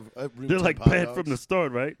 Yeah, you could have. room They're temp like hot bad dogs. from the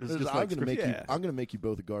start, right? It's I'm just gonna like make you. yeah. I'm gonna make you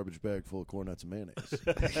both a garbage bag full of corn nuts and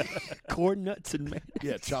mayonnaise. Corn nuts and mayonnaise.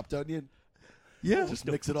 Yeah, chopped onion. Yeah. Just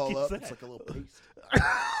mix it all fuck up. is It's that? like a little paste.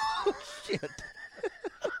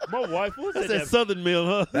 My wife was That's at that that. Southern meal,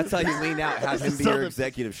 huh? That's how you lean out. Have him be your Southern-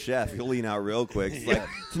 executive chef. He'll lean out real quick. It's like,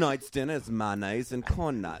 tonight's dinner is mayonnaise and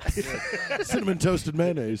corn nuts. Cinnamon toasted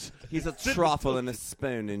mayonnaise. He's a truffle and a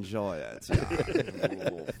spoon. Enjoy it.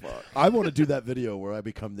 Oh, fuck. I want to do that video where I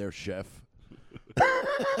become their chef.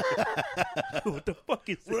 What the fuck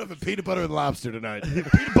is We're it? having peanut butter and lobster tonight.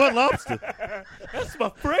 Peanut butter lobster. That's my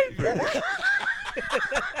favorite.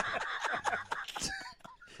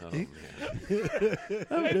 Oh, man. Hey,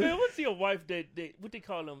 man, what's your wife that what they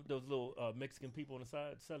call them, those little Mexican people on the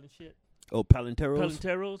side selling shit? Oh, Palenteros.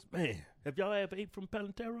 Palenteros? Man, have y'all ever ate from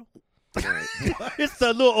Palentero? It's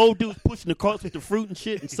the little old dudes pushing the carts with the fruit and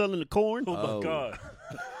shit and selling the corn. Oh, Oh. my God.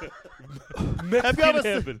 Have y'all ever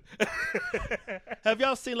Heaven. Have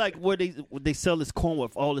y'all seen like where they sell this corn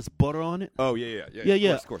with all this butter on it? Oh, yeah.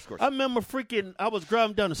 Yeah. Of course. I remember I was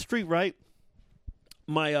driving down the street, right?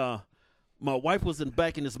 My wife was in the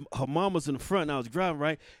back and her mom was in the front and I was driving,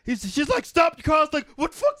 right? She's like, stop the car. I was like,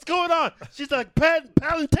 what the fuck's going on? She's like,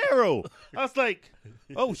 Palentero. I was like,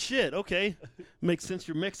 oh shit, okay. Makes sense,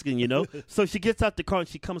 you're Mexican, you know? So she gets out the car and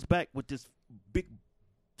she comes back with this big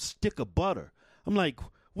stick of butter. I'm like,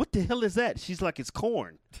 what the hell is that? She's like, it's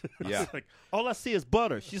corn. Yeah. Like, all I see is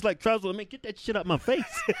butter. She's like, Travis, man, get that shit out my face.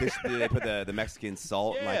 They put the Mexican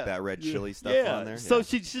salt and like Yeah. that red chili stuff Yeah. on there. So Yeah.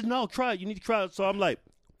 she says, no, try it. You need to try it. So I'm like,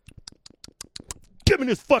 give me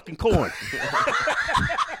this fucking corn.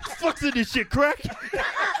 Fuck's in this shit, crack.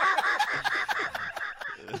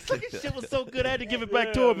 fucking shit was so good. I had to give it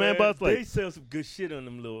back to her, man. But I was they like, sell some good shit on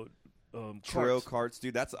them little Churro carts. carts,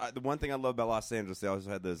 dude. That's the one thing I love about Los Angeles. They always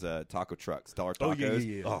had those taco trucks, dollar Oh, tacos.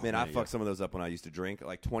 yeah. Oh, Man, I fucked some of those up when I used to drink.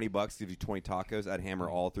 Like $20 gives you 20 tacos. I'd hammer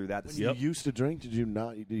all through that. When you used to drink, did you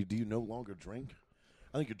not? Do you no longer drink?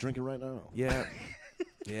 I think you're drinking right now. Yeah,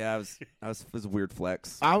 yeah. It was a weird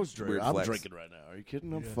flex. I was drinking. Weird I'm flex. drinking right now. Are you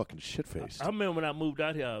kidding? I'm fucking shit faced. I remember when I moved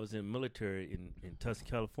out here, I was in military in Tucson,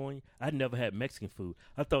 California. I'd never had Mexican food.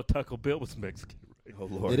 I thought Taco Bell was Mexican. Oh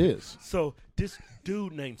Lord, It is. So this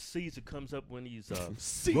dude named Caesar comes up when he's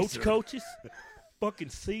roach coaches. Fucking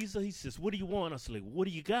Caesar. He says, "What do you want?" I said, like, "What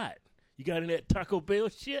do you got? You got any of that Taco Bell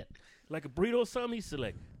shit? Like a burrito or something?" He said,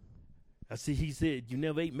 like, I see. He said, "You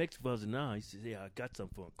never ate Mexican?" I said, "Nah." He said, "Yeah, I got some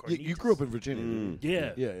for him." You grew up in Virginia. didn't you?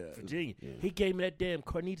 Yeah, Yeah. Virginia. He gave me that damn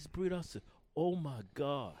carnitas burrito. I said, "Oh my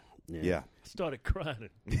god!" yeah. I started crying.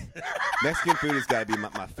 Mexican food has got to be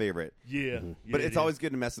my favorite. Yeah, But yeah, it's yeah. always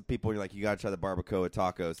good to mess with people. You're like, you got to try the barbacoa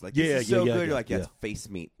tacos. Like, Yeah, this is so yeah, good. yeah, You're like, yeah, yeah. it's face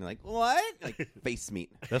meat. And like, what? Like, face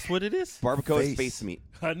meat. That's what it is. Barbacoa is Face. face meat.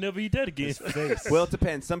 I never eat that again. Well, it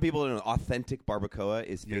depends. Some people don't know. Authentic barbacoa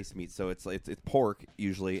is face meat, so it's pork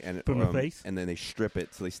usually, and From the face? and then they strip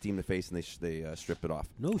it. So they steam the face and they strip it off.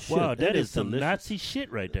 No shit. Wow, that is some delicious. Nazi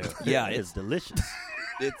shit right there. Yeah, That is delicious.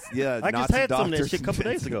 It's I just Nazi had some of that doctors shit a couple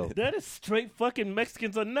days invented ago. it. That is straight fucking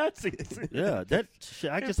Mexicans are Nazis. Yeah, that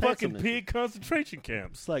shit. I It's just had fucking some. pig concentration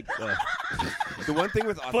camps. It's like The one thing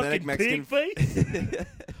with authentic Fucking Mexican, pig face.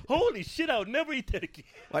 Holy shit! I would never eat that again.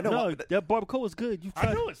 I know. no, that barbacoa is good. You I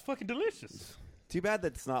tried. know it's fucking delicious. Too bad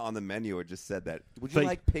that's not on the menu. It just said that. Would you Fake.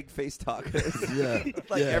 like pig face tacos? Yeah.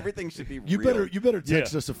 Like Yeah. everything should be. You real. better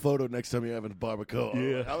text Yeah. us a photo next time you're having a barbacoa.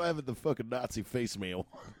 Yeah. I'm having the fucking Nazi face meal.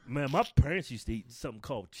 Man, my parents used to eat something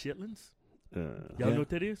called chitlins. Y'all know what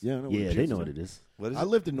that is? Yeah, I know Yeah, what they it know is. what it is. What is I it?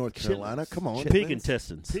 lived in North Carolina. Come on. Pig Chitlins?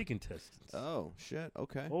 intestines. Pig intestines. Oh shit.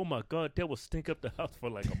 Okay. Oh my god, that will stink up the house for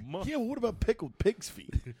like a month. Yeah, well, what about pickled pig's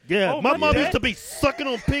feet? Yeah, Oh, my my mom dad- used to be sucking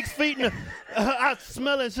on pig's feet, and I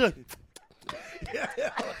smell it.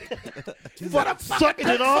 She's like, sucking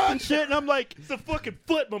it off and shit, and I'm like, It's a fucking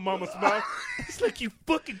foot in my mama's mouth. It's like you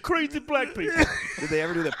fucking crazy black people. Did they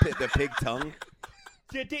ever do the pig tongue?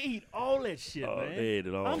 Yeah, they eat all that shit, oh, man. they ate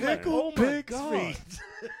it all. I'm man. like, oh my pig's god.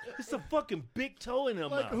 It's a fucking big toe in their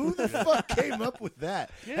Like, mouth. who the fuck came up with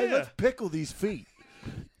that? Hey, Yeah. let's pickle these feet.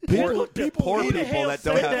 Poor Who the people hell that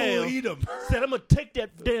don't said have. that? People eat them. Said, I'm going to take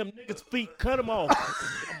that damn nigga's feet, cut them off.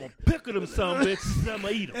 I'm going to pickle them some bitches, and I'm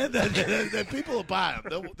going to eat them. And then people will buy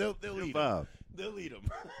them. They'll eat them. They'll eat them.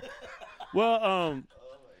 Well,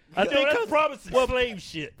 I Yo, think that's probably slave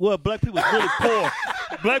shit. well, black people was really poor.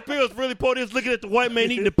 Black people was really poor. They was looking at the white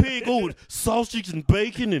man eating the pig. Oh, sausage and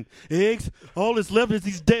bacon and eggs. All that's left is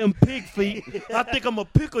these damn pig feet. I think I'm gonna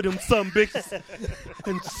pickle them some bitches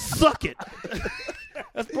and suck it.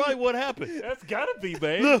 That's probably what happened. That's got to be,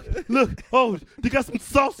 man. Look. Oh, they got some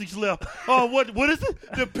sausage left. Oh, what is it?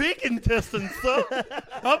 The pig intestines, son.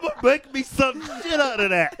 I'm gonna make me some shit out of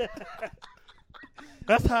that.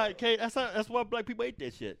 That's how it came. That's why black people ate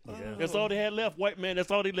that shit. Yeah. That's all they had left. White man, that's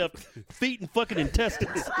all they left. Feet and fucking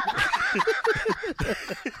intestines.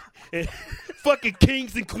 And fucking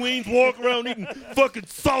kings and queens walk around eating fucking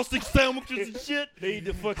sausage sandwiches and shit. They eat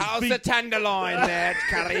the fucking How's feet. the tenderloin there,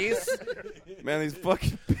 Carries? Man, these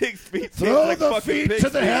fucking pig's feet taste Throw like the fucking feet pig's to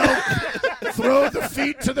the help. Throw the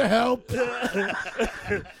feet to the help.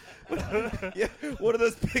 Yeah, what do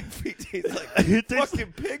those pig feet taste like? It tastes-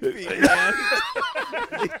 Fucking pig feet, man.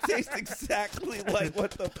 They taste exactly like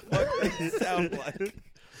what the fuck they sound like.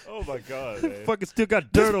 Oh, my God, man. Fucking still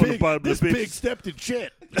got dirt on the bottom This of the pig bitch. stepped in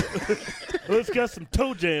shit. Well, it's got some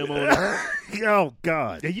toe jam on it. Oh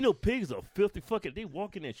God. Yeah, you know pigs are filthy fucking. They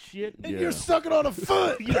walk in that shit. And you're sucking on a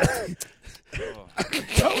foot.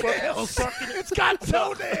 Toenails. It's got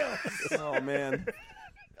toenails. Oh man,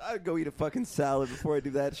 I'd go eat a fucking salad before I do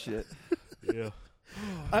that shit. Yeah.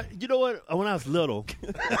 You know what? When I was little,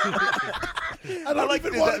 I don't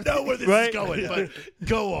even want to know where this Right? is going, but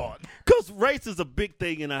go on. because race is a big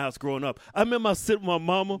thing in our house growing up. I remember I was sitting with my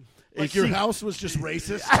mama. And Like your she- house was just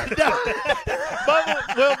racist.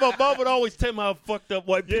 my mom would always tell me how fucked up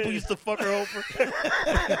white people used to fuck her over,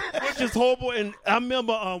 which is horrible. And I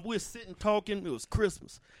remember we were sitting talking. It was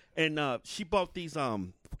Christmas, and she bought these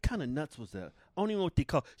what kind of nuts was that? I don't even know what they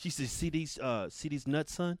call. She said, "See these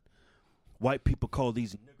nuts, son? White people call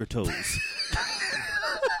these nigger toes."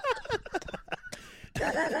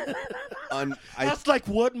 That's like,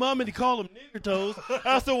 what, Mama? He call them nigger toes.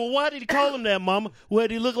 I said, well, why did he call them that, Mama? Well,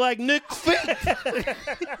 they look like nigger feet.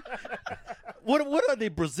 What are they,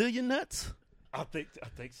 Brazilian nuts? I think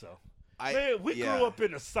so. Man, we grew up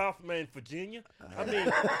in the South, man, Virginia. I mean,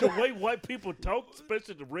 the way white people talk,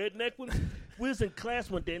 especially the redneck ones. We was in class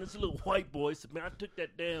one day, and this little white boy said, "Man, I took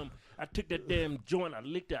that damn joint, I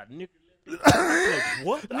licked out nigger." I said,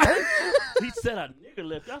 "What?" He said, "I nigger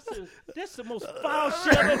licked." I said, "That's the most foul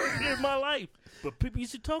shit I've ever heard in my life." But people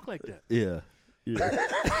used to talk like that. Yeah. he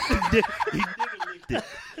nigger licked it.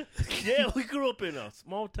 Yeah, we grew up in a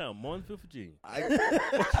small town, Martinsville, Virginia.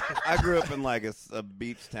 I grew up in like a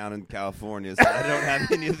beach town in California, so I don't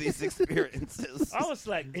have any of these experiences. I was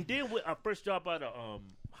like, and then our first job out of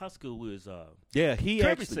high school was he Kirby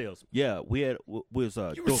actually salesman. Yeah, we was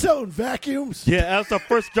You were selling vacuums? yeah, that was our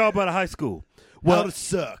first job out of high school. Well, to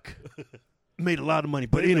suck. Made a lot of money,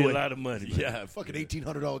 but They made anyway, a lot of money. Man. Yeah, fucking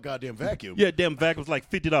 $1,800 goddamn vacuum. yeah, damn vacuum was like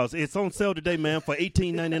 $50. It's on sale today, man, for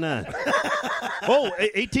 $18.99. Oh,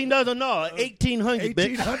 $18 no, $1,800,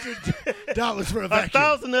 bitch. $1,800 for a vacuum.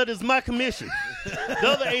 1,000 of it is my commission. The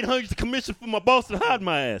other 800 is the commission for my boss to hide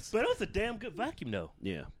my ass. But it was a damn good vacuum, though.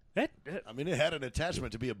 Yeah. That I mean, it had an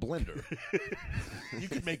attachment to be a blender. You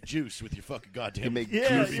could make juice with your fucking goddamn. You make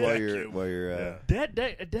Yeah, juice yeah. while you're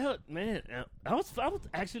that man. I was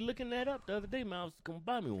actually looking that up the other day, man. I was gonna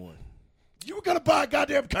buy me one. You were gonna buy a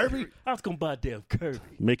goddamn Kirby? I was gonna buy a damn Kirby.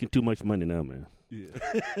 Making too much money now, man.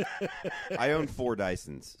 I own 4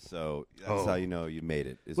 Dysons, so that's how you know you made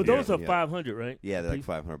it. But those are 500, right? Yeah, they're like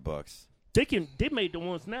 $500. They made the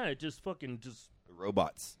ones now. It just fucking just. The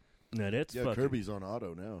robots. No, that's Yeah, fucking. Kirby's on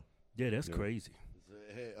auto now. Yeah, that's crazy.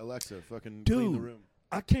 Hey, Alexa, fucking clean the Dude, room.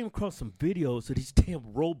 I came across some videos of these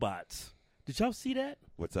damn robots. Did y'all see that?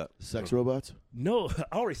 What's up? Sex robots? No,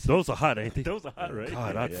 I already saw. Those are hot, ain't they? Those are hot, right?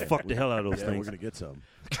 God, I'd Yeah. fuck the hell out of those Yeah, things. we're gonna get some.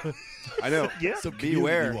 I know. Yeah. Some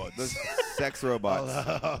Beware. community ones. Those sex robots.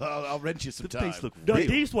 I'll rent you some The time. face look No, real.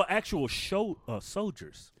 these were actual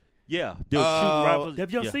soldiers. Yeah, they were Oh, shooting rifles.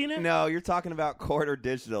 Have y'all Yeah. seen it? No, you're talking about Corridor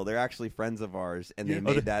Digital. They're actually friends of ours, and they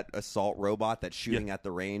made that assault robot that's shooting at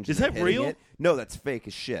the range. Is and that they're hitting real? it. No, that's fake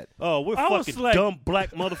as shit. Oh, we're I was fucking like- dumb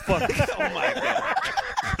black motherfuckers. Oh my god.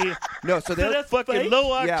 Yeah. No, so they're that's fucking fake? low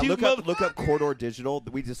IQ yeah. Look motherfuckers. up Corridor Digital.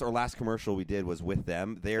 Our last commercial we did was with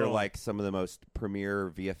them. They're Oh. like some of the most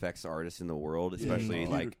premier VFX artists in the world, especially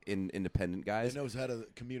like independent He guys. knows how to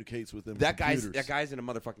communicate with them. That computers. guy's in a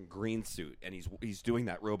motherfucking green suit, and he's doing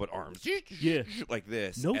that robot arms, Yeah. like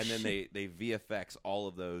this, No and then shit. they VFX all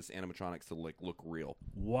of those animatronics to like look real.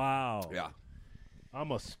 Wow. Yeah,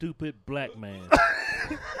 I'm a stupid black man.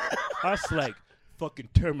 I was like, fucking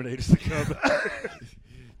Terminators are coming.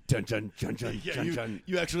 Dun, dun, dun, dun, Yeah, dun, dun.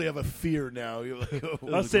 you actually have a fear now. You're like, oh,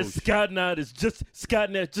 I said oh,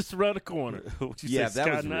 Skynet just around the corner. What you Yeah, said,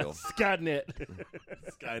 that was Skynet? real. Skynet.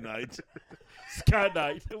 Skynight.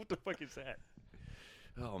 Skynight. What the fuck is that?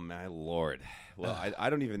 Oh my lord! Well, I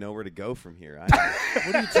don't even know where to go from here.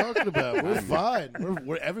 What are you talking about? We're fine.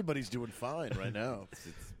 We're everybody's doing fine right now.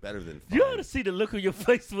 It's better than fine. You ought to see the look on your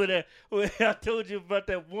face when I told you about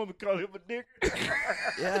that woman calling him a dick.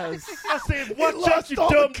 Yes. I said, "Watch out, lost you all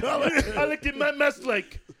the dumb!" color. I looked at my mess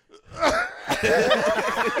like,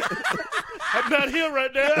 I'm not here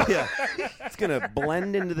right now. Yeah. It's gonna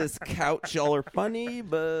blend into this couch. Y'all are funny,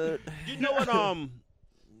 but You know what?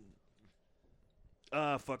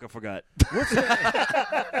 Fuck, I forgot. were you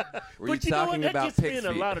But you know what? talking That about gets me pig's in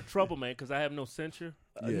a feet? lot of trouble, man, because I have no censure.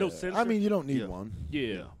 No censor. I mean, you don't need Yeah. one.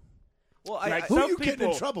 yeah. Well, Like, Who some are you getting in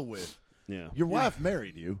people- trouble with? Yeah. Your wife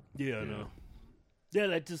married you. Yeah, I know. Yeah,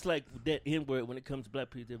 like just like that N word when it comes to black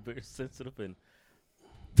people, they're very sensitive and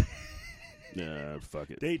Yeah, fuck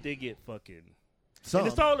it. they get fucking. Some. And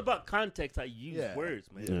it's all about context how you use Yeah. words,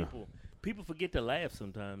 man. Yeah. People forget to laugh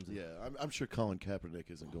sometimes. Yeah, I'm sure Colin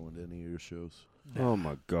Kaepernick isn't going to any of your shows. Oh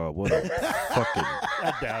my god, what a fucking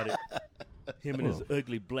I doubt it. Him and his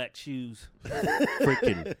ugly black shoes.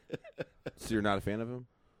 freaking So you're not a fan of him?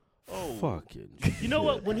 Oh, fucking. you know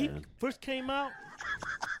what? When he man. first came out,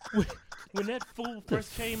 when that fool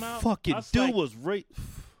first came out, fucking I was dude like, was right.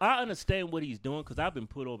 I understand what he's doing because I've been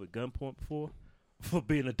put over at gunpoint before for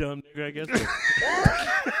being a dumb nigger, I guess.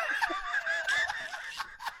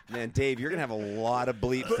 Man, Dave, you're gonna have a lot of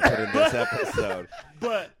bleeps to put in this episode.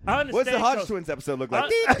 But I understand. What's the Hodge 'cause Twins episode look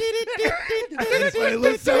like?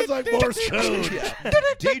 It sounds like Morse code.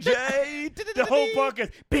 DJ. the whole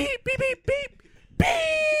podcast, beep, beep, beep, beep,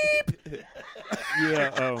 beep.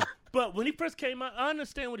 Yeah. But when he first came out, I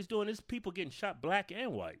understand what he's doing. There's people getting shot black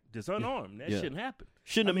and white, just unarmed. That Yeah. shouldn't happen.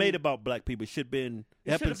 Shouldn't have I mean, made about black people. It should have been. It It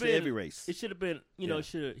should happens have to been every race. It should have been, Yeah. he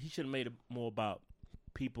should have made it more about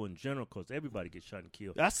people in general because everybody gets shot and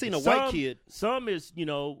killed. I seen a Some- white kid. Some is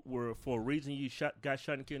were for a reason you got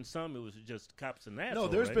shot and killed. And some it was just cops and that. No,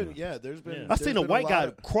 there's been there's been. Yeah. I seen a white guy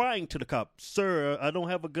lot crying to the cop, "Sir, I don't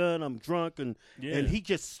have a gun. I'm drunk," and he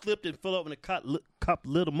just slipped and fell up, and the cop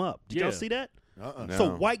lit him up. Did y'all Yeah. see that? Uh-uh. No.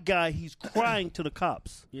 So white guy, he's crying to the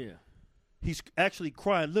cops. Yeah. He's actually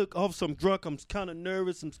crying. Look, officer, I'm drunk. I'm kind of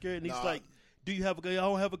nervous. I'm scared. And he's Nah. like, "Do you have a gun? I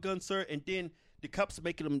don't have a gun, sir." And then the cops are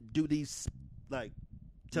making him do these, like,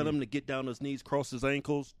 tell him to get down on his knees, cross his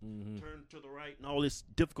ankles, turn to the right, and all this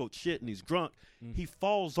difficult shit. And he's drunk. He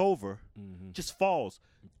falls over, just falls.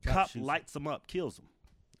 Cop shoots him. lights him up, kills him.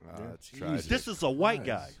 That's tragic. This is a white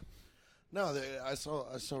guy. No, I saw.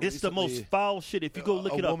 It's the most recently, foul shit. If you go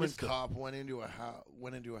look a it up, woman it's the- cop went into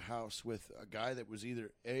a house with a guy that was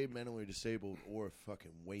either A, mentally disabled or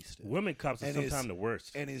fucking wasted. Women cops are And his- sometimes the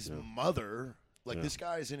worst. And his mother, like this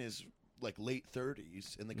guy's in his like late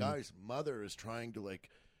 30s, and the guy's mother is trying to like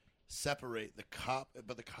separate the cop,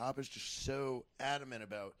 but the cop is just so adamant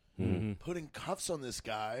about putting cuffs on this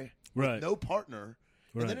guy Right. with no partner,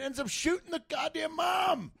 Right. and then ends up shooting the goddamn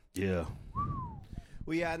mom. Yeah.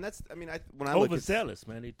 Well, yeah, and that's. I mean, when I look at Overzealous,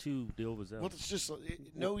 man. They overzealous. Well, it's just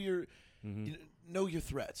know your know your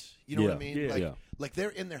threats. You know what I mean? Yeah. Like, Yeah. like they're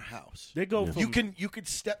in their house. They go from You could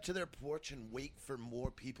step to their porch and wait for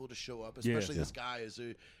more people to show up. Especially this guy is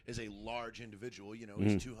a large individual. You know,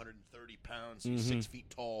 he's 230 pounds, he's 6 feet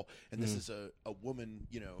tall, and this is a woman.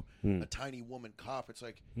 You know, a tiny woman cop. It's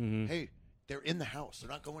like, hey. They're in the house. They're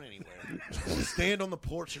not going anywhere. Stand on the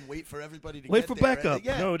porch and wait for everybody to Wait get for there. backup.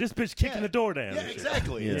 Yeah. No, this bitch kicking Yeah. the door down. Yeah, and shit.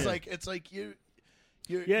 exactly. Yeah. It's like your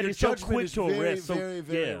Yeah, your they're so judgment quick is to very, arrest, so- very,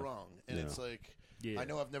 very yeah. wrong. And it's like, Yeah. I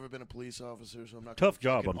know I've never been a police officer, so I'm not Tough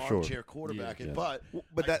gonna job, fucking I'm sure. armchair quarterback it. But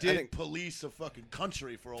But I I did think- police a fucking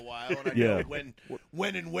country for a while, and I Yeah. know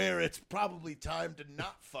when and where it's probably time to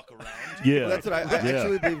not fuck around. Yeah. Well, that's what I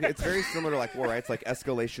actually believe. It's very similar to like war, right? It's like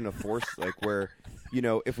escalation of force, like where, you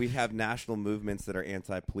know, if we have national movements that are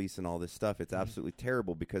anti-police and all this stuff, it's absolutely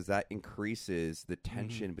terrible because that increases the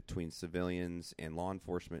tension between civilians and law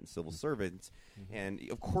enforcement and civil servants. And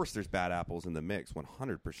of course, there's bad apples in the mix,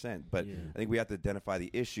 100%. But I think we have to identify the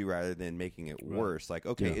issue rather than making it worse. Like,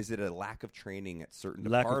 okay, is it a lack of training at certain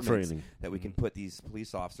Lack of departments training. that we can put these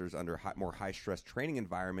police officers under more high-stress training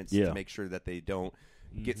environments Yeah. to make sure that they don't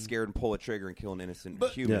get scared and pull a trigger and kill an innocent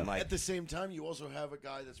But human? Like, at the same time, you also have a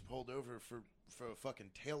guy that's pulled over for a fucking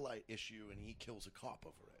taillight issue, and he kills a cop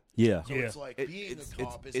over it. Yeah. So Yeah. it's like being it's- a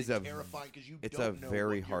cop it's is a terrifying because you it's don't a know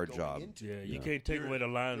very what hard you're going job. into. Yeah, you can't take away the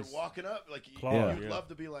lines. You're walking up like Claude, you'd yeah. love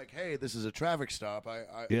to be like, "Hey, this is a traffic stop.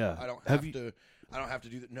 I don't have to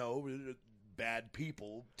do that." No, bad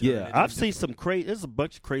people. turn Yeah, it I've into- seen some crazy. There's a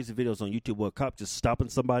bunch of crazy videos on YouTube where a cop just stopping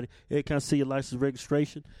somebody. Hey, can I see your license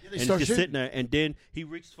registration? they And he's start just shooting. sitting there, and then he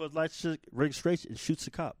reaches for his license registration and shoots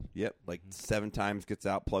the cop. Yep, like 7 times gets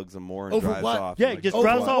out, plugs them more, and Over drives what? off. Yeah, Like, he just oh,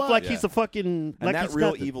 drives what? off like Yeah. he's a fucking. and like that he's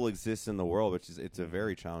real nothing. evil exists in the world, which is it's a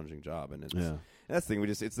very challenging job, and it's and that's the thing.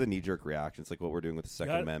 It's the knee jerk reaction. It's like what we're doing with the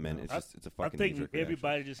Second Amendment. It's a I fucking think knee jerk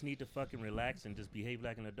everybody just need to fucking relax and just behave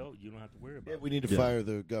like an adult. You don't have to worry about Yeah, it. we need to fire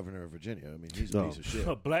the governor of Virginia. I mean, he's a piece of shit.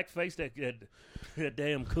 Blackface, that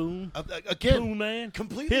damn coon. Again, Coon Man.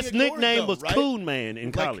 completely His ignored, nickname though, was right? Coon Man in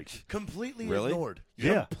Like, college. Completely Really? ignored.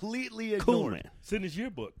 Yeah. Completely Coon ignored. Man. It's in his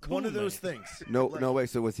yearbook. One of Coon those Man. things. No, Like- no way.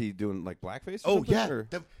 So was he doing like blackface? Or Oh something, yeah, or-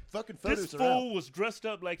 the fucking photos This are out. fool was dressed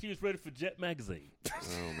up like he was ready for Jet Magazine.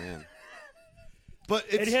 Oh man. But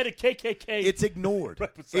And he had a KKK. it's ignored.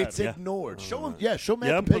 Right beside It's him. ignored. Show him. Yeah, show Yeah,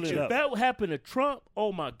 Matt I'm the pulling it picture. up. That happened to Trump.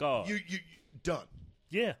 Oh, my God. You done.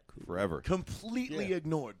 Yeah. Forever. Completely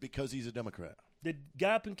ignored because he's a Democrat. The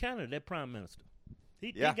guy up in Canada, that prime minister.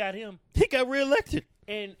 They Yeah. got him. He got reelected.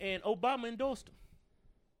 And Obama endorsed him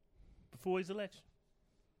before his election.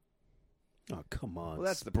 Oh, come on. Well,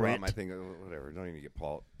 that's the Brent. problem. I think whatever. Don't even get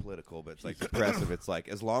political, but it's like progressive. It's like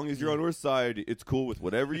as long as you're on our side, it's cool with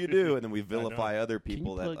whatever you do, and then we vilify other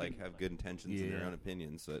people that plug like in? have good intentions in their Yeah. own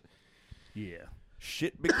opinions. So Yeah.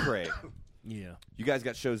 shit, McCray. Yeah. You guys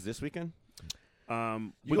got shows this weekend? We're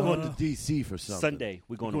You're going to D.C. for something. Sunday.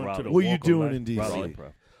 We're going to Going to Raleigh. the What are you Walk of doing Life. in D.C.? Raleigh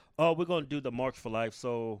Improv. Oh, we're going to do the March for Life.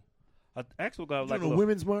 So, actually, we're going to Doing like a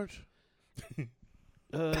women's march?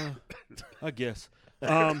 I guess.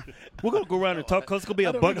 We're going to go around and talk because it's going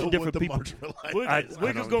to be a bunch of different people.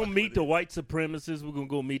 We're just going to meet the white supremacists. We're going to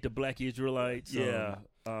go meet the black Israelites. Yeah.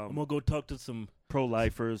 I'm going to go talk to some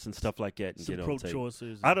Pro-lifers and stuff like that. And some get on tape.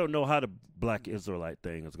 pro-choicers. I don't know how the black Israelite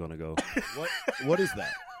thing is going to go. What is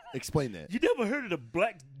that? Explain that. You never heard of the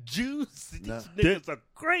black Jews? No. These niggas are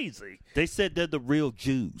crazy. They said they're the real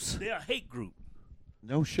Jews. They're a hate group.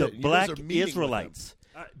 No The shit. You guys black are meeting with them. Israelites.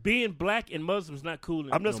 Being black and Muslim is not cool.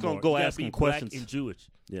 I'm just no gonna more. go You gotta ask be him black questions. and Jewish.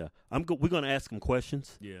 Yeah, we're gonna ask them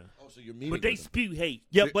questions. Yeah, Oh, so you're meeting but they with them. spew hate.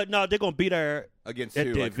 Yeah, but no, they're gonna be there. Against At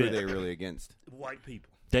who? the Like, who are event. they really against? White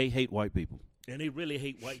people, They hate white people. and they really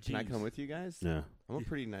hate white Can I Jews. come with you guys? Yeah, I'm a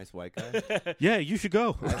pretty nice white guy. yeah, you should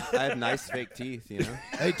go. I have nice fake teeth, you know?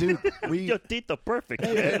 Hey, dude, Your teeth are perfect.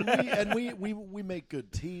 Hey, and we make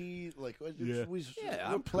good tea. Like Yeah. we're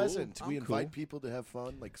I'm pleasant. cool. We I'm invite cool. people to have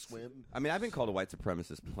fun, like swim. I mean, I've been called a white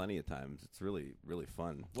supremacist plenty of times. It's really, really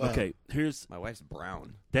fun. Well, Okay, here's My wife's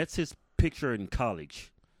brown. that's his picture in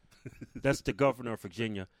college. That's the governor of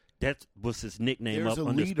Virginia. That was his nickname There's up a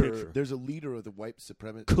on this leader. picture. There's a leader of the white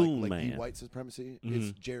supremacy. Coon like man. the white supremacy. Mhm.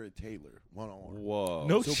 It's Jared Taylor, one arm. Whoa.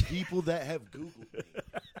 No So shit. people that have Googled me,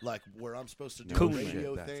 like where I'm supposed to do Cool a man.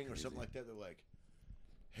 radio That's thing or crazy. something like that, they're like,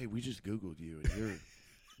 "Hey, we just Googled you, and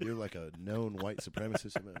you're like a known white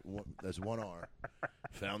supremacist. There's one R.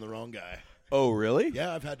 Found the wrong guy." Oh, really?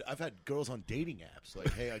 Yeah, I've had girls on dating apps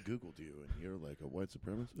like, "Hey, I Googled you, and you're like a white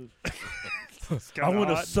supremacist." I want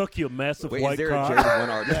to suck your massive Wait, white is there cock. a Jared One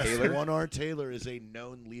R Yes, Taylor? One R Taylor is a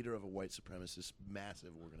known leader of a white supremacist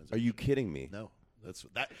massive organization. Are you kidding me? No, that's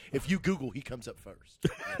that. If you Google, he comes up first.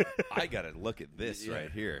 I gotta look at this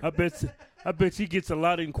right here. I bet he gets a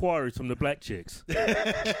lot of inquiries from the black chicks.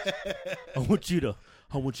 I want you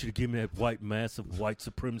to give me that white massive white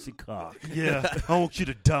supremacy cock. Yeah, I want you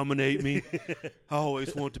to dominate me. I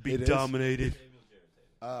always want to be It is? dominated.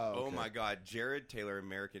 Oh my God, Jared Taylor,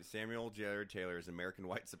 Samuel Jared Taylor is American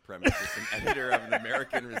white supremacist and editor of the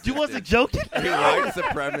American Resistance. You wasn't joking? A white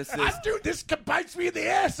supremacist, Dude, this bites me in the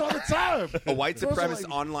ass all the time. a white Those are supremacist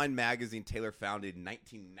like- online magazine Taylor founded in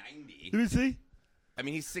 1990. Let me see. I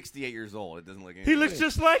mean, he's 68 years old. It doesn't look. He looks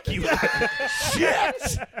just like you.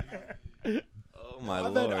 Shit! Oh my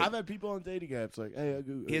I've lord. had people on dating apps like, "Hey, I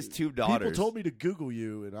Google." He has two daughters. People told me to Google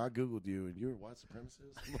you, and I Googled you, and you're a white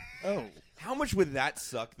supremacist. I'm like, oh, How much would that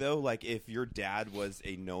suck, though? Like, if your dad was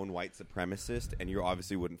a known white supremacist, and you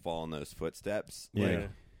obviously wouldn't follow in those footsteps. Yeah.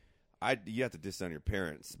 Like, you have to disown your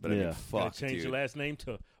parents, but I Yeah. mean, Gotta fuck, change dude. your last name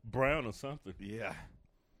to Brown or something. Yeah,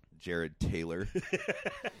 Jared Taylor.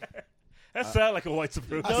 That sounds like a white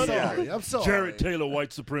supremacist. I'm sorry. Jared Taylor,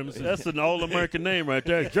 white supremacist. That's an all-American name right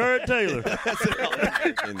there. Jared Taylor.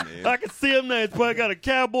 American name. I can see him now. He's probably got a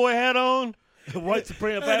cowboy hat on. White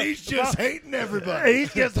supremacist. And he's just hating everybody.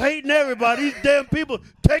 He's just hating everybody. These damn people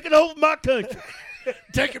taking over my country.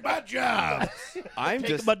 taking my job. I'm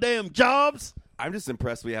Taking just, my damn jobs. I'm just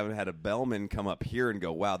impressed we haven't had a bellman come up here and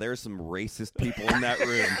go, "Wow, there's some racist people in that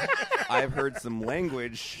room." I've heard some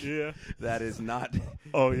language Yeah. that is not.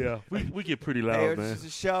 Oh, yeah. We get pretty loud, Hey, man. it's just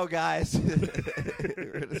a show, guys.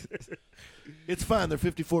 It's fine. They're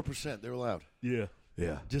 54%. They're allowed. Yeah.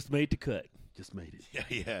 Yeah. Just made the cut. Just made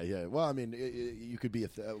it. Yeah. Well, I mean, you could be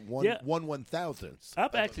one Yeah. 1/1000th.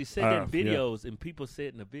 I've actually said that in yeah. videos, and people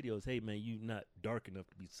said in the videos, "Hey, man, you not dark enough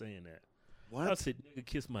to be saying that." What? I said, "Nigga,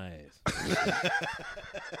 kiss my ass."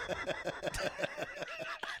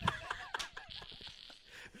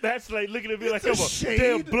 That's like looking at me like I'm a shade.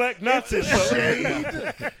 damn black Nazi. or something.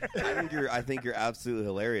 I think you're absolutely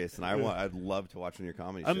hilarious, and I'd love to watch one of your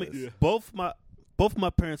comedy I shows. mean, both my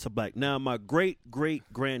parents are black. Now, my great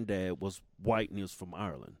granddad was white and he was from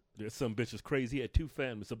Ireland. There's some bitch was crazy. He had two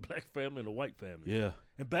families, a black family and a white family. Yeah.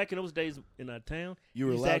 And back in those days in our town, You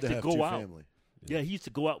were he used allowed to actually have go two out. family. Yeah, he used to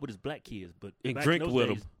go out with his black kids, but And back drink in those with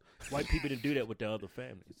days, white people didn't do that with their other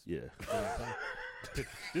families. Yeah.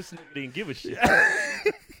 This nigga didn't give a shit.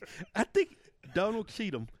 I think Donald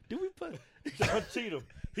Cheatham. Did we put? John Cheatham,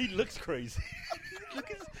 he looks crazy.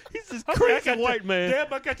 He's this I crazy got white man.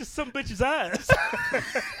 Damn, I got this some bitch's eyes.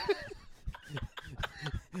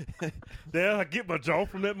 Damn, I get my jaw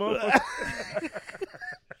from that motherfucker.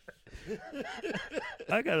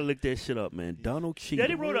 I gotta look that shit up, man. Donald Cheatham.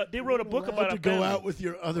 Yeah, they wrote a book Allowed about to a go family. out with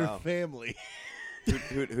your other Wow. family.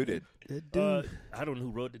 who did? That dude. I don't know who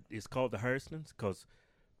wrote it. It's called the Hurstons because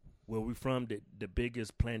where we from, the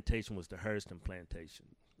biggest plantation was the Hurston plantation.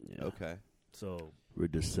 Yeah. Okay. So, We're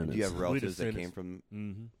descendants. Do you have relatives that descendants. came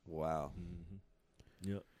from? Wow.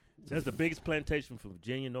 Yep. That's the biggest plantation from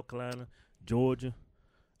Virginia, North Carolina, Georgia.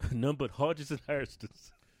 None but Hodges and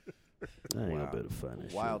Hurstons. I ain't Wow. gonna be able to find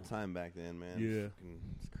that Wild shit. time back then, man. Yeah.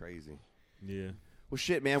 It's crazy. Yeah. Well,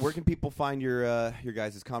 shit, man. Where can people find your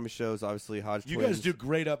guys' comedy shows? Obviously, Hodge You Twins. guys do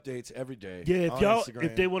great updates every day. Yeah, if on y'all, Instagram.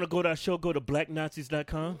 if they want to go to our show, go to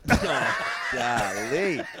blacknazis.com.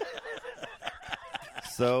 Golly.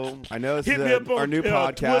 So I know this Hit is me up on our new Twitter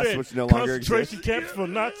podcast, at which no longer Concentration exists. camps for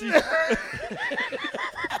Nazis.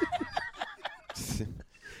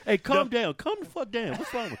 Hey, calm down. Calm the fuck down.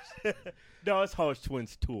 What's wrong with you? No, it's Hodge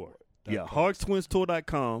Twins Tour. Yeah,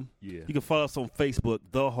 HogsTwinsTour.com. Yeah. You can follow us on Facebook,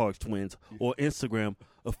 The Hogs Twins, or Instagram,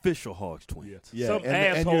 Official Hogs Twins. Yeah, Some and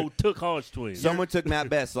asshole you're- took Hogs Twins. Someone took Matt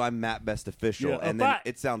Best, so I'm Matt Best Official. Yeah, and if then I-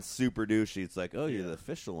 it sounds super douchey. It's like, oh, you're the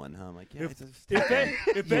official one, huh? I'm like, yeah.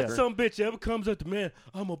 If that some bitch ever comes up to man,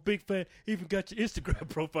 I'm a big fan. Even got your Instagram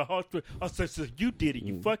profile. Hogs Twins. I said, so you did it,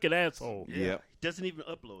 you fucking asshole. Yeah. Doesn't even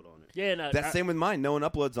upload on it. Yeah, and That's same with mine. No one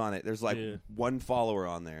uploads on it. There's like Yeah. one follower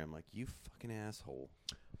on there. I'm like, you fucking asshole.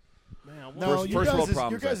 man, I want- No, First your world guys'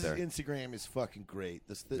 problems your right guys' there. Instagram is fucking great.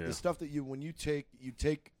 The Yeah. stuff that when you take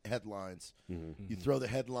headlines, you throw the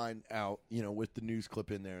headline out, with the news clip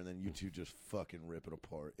in there, and then you two just fucking rip it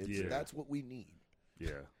apart. Yeah. That's what we need.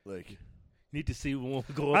 Yeah. Like, need to see when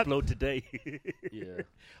we go upload today. Yeah,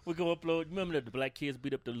 we go upload. Remember that the black kids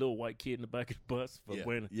beat up the little white kid in the back of the bus for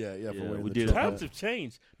wearing. yeah, for wearing we the did. truck. Times have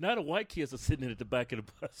changed. Now the white kids are sitting at the back of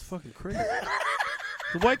the bus. It's fucking crazy.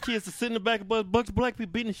 The white kids are sitting in the back of the bus, bunch of black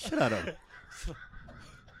people beating the shit out of them.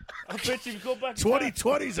 I bet you can go back.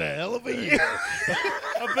 2020's a hell of a year.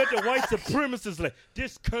 I bet the white supremacists like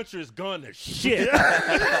this country has gone to shit.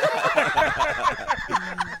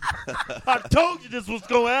 I told you this was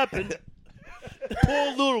gonna happen.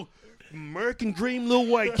 Poor little American dream little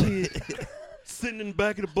white kid sitting in the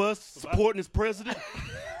back of the bus supporting his president.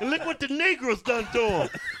 And look what the Negroes done to him.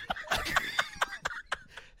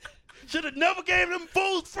 Should have never gave them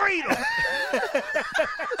fools freedom.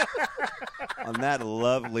 On that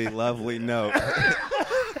lovely, lovely note,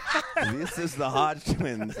 this is the Hodge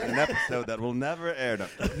Twins, an episode that will never air.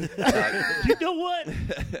 You know what?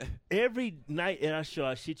 Every night at our show,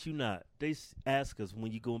 I shit you not, they ask us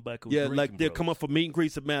when you going back on Yeah, Drinking like they'll Bros. come up for meet and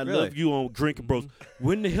greets and man, I Really? love you on Drinking Bros.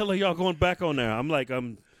 When the hell are y'all going back on there? I'm like, I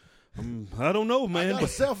don't know, I man. got a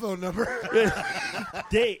cell phone number.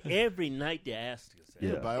 Every night they ask us.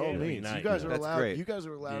 Yeah. By all Every means, night. you guys are That's allowed. great. You guys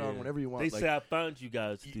are allowed on whenever you want. They Like, say I found you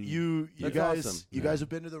guys. Too. you That's guys awesome. you guys have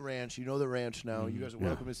been to the ranch. You know the ranch now. You guys are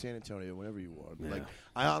welcome to San Antonio whenever you want. Yeah. Like,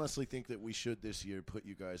 I honestly think that we should this year put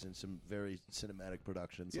you guys in some very cinematic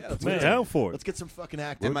productions. Yeah, Let's Man, get some- hell for it. Let's get some fucking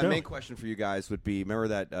acting. And my down. main question for you guys would be: remember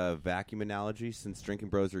that vacuum analogy? Since Drinking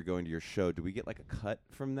Bros are going to your show, do we get like a cut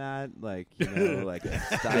from that? Like like a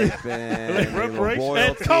stipend, Like a little reparation? royalty?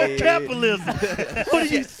 That's called capitalism. What are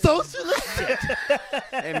you, socialist?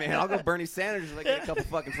 Hey man, I'll go Bernie Sanders if I get a couple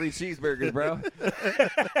fucking free cheeseburgers, bro.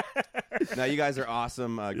 No, you guys are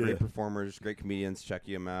awesome, great performers, great comedians. Check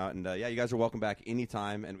them out, and you guys are welcome back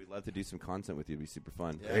anytime. And we'd love to do some content with you. It'd be super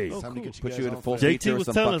fun. Yeah, Hey. it's time to get you Put guys you in a on full film. JT feature with was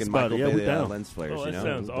some telling us fucking about Michael it. Yeah, we Bay down. lens flares. Oh, you that know,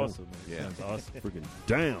 sounds awesome. Man. Yeah. Sounds awesome. Freaking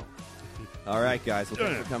down. All right, guys. Well,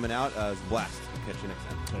 thanks for coming out. It was a blast. We'll catch you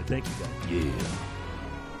next time. Thank you guys. Yeah.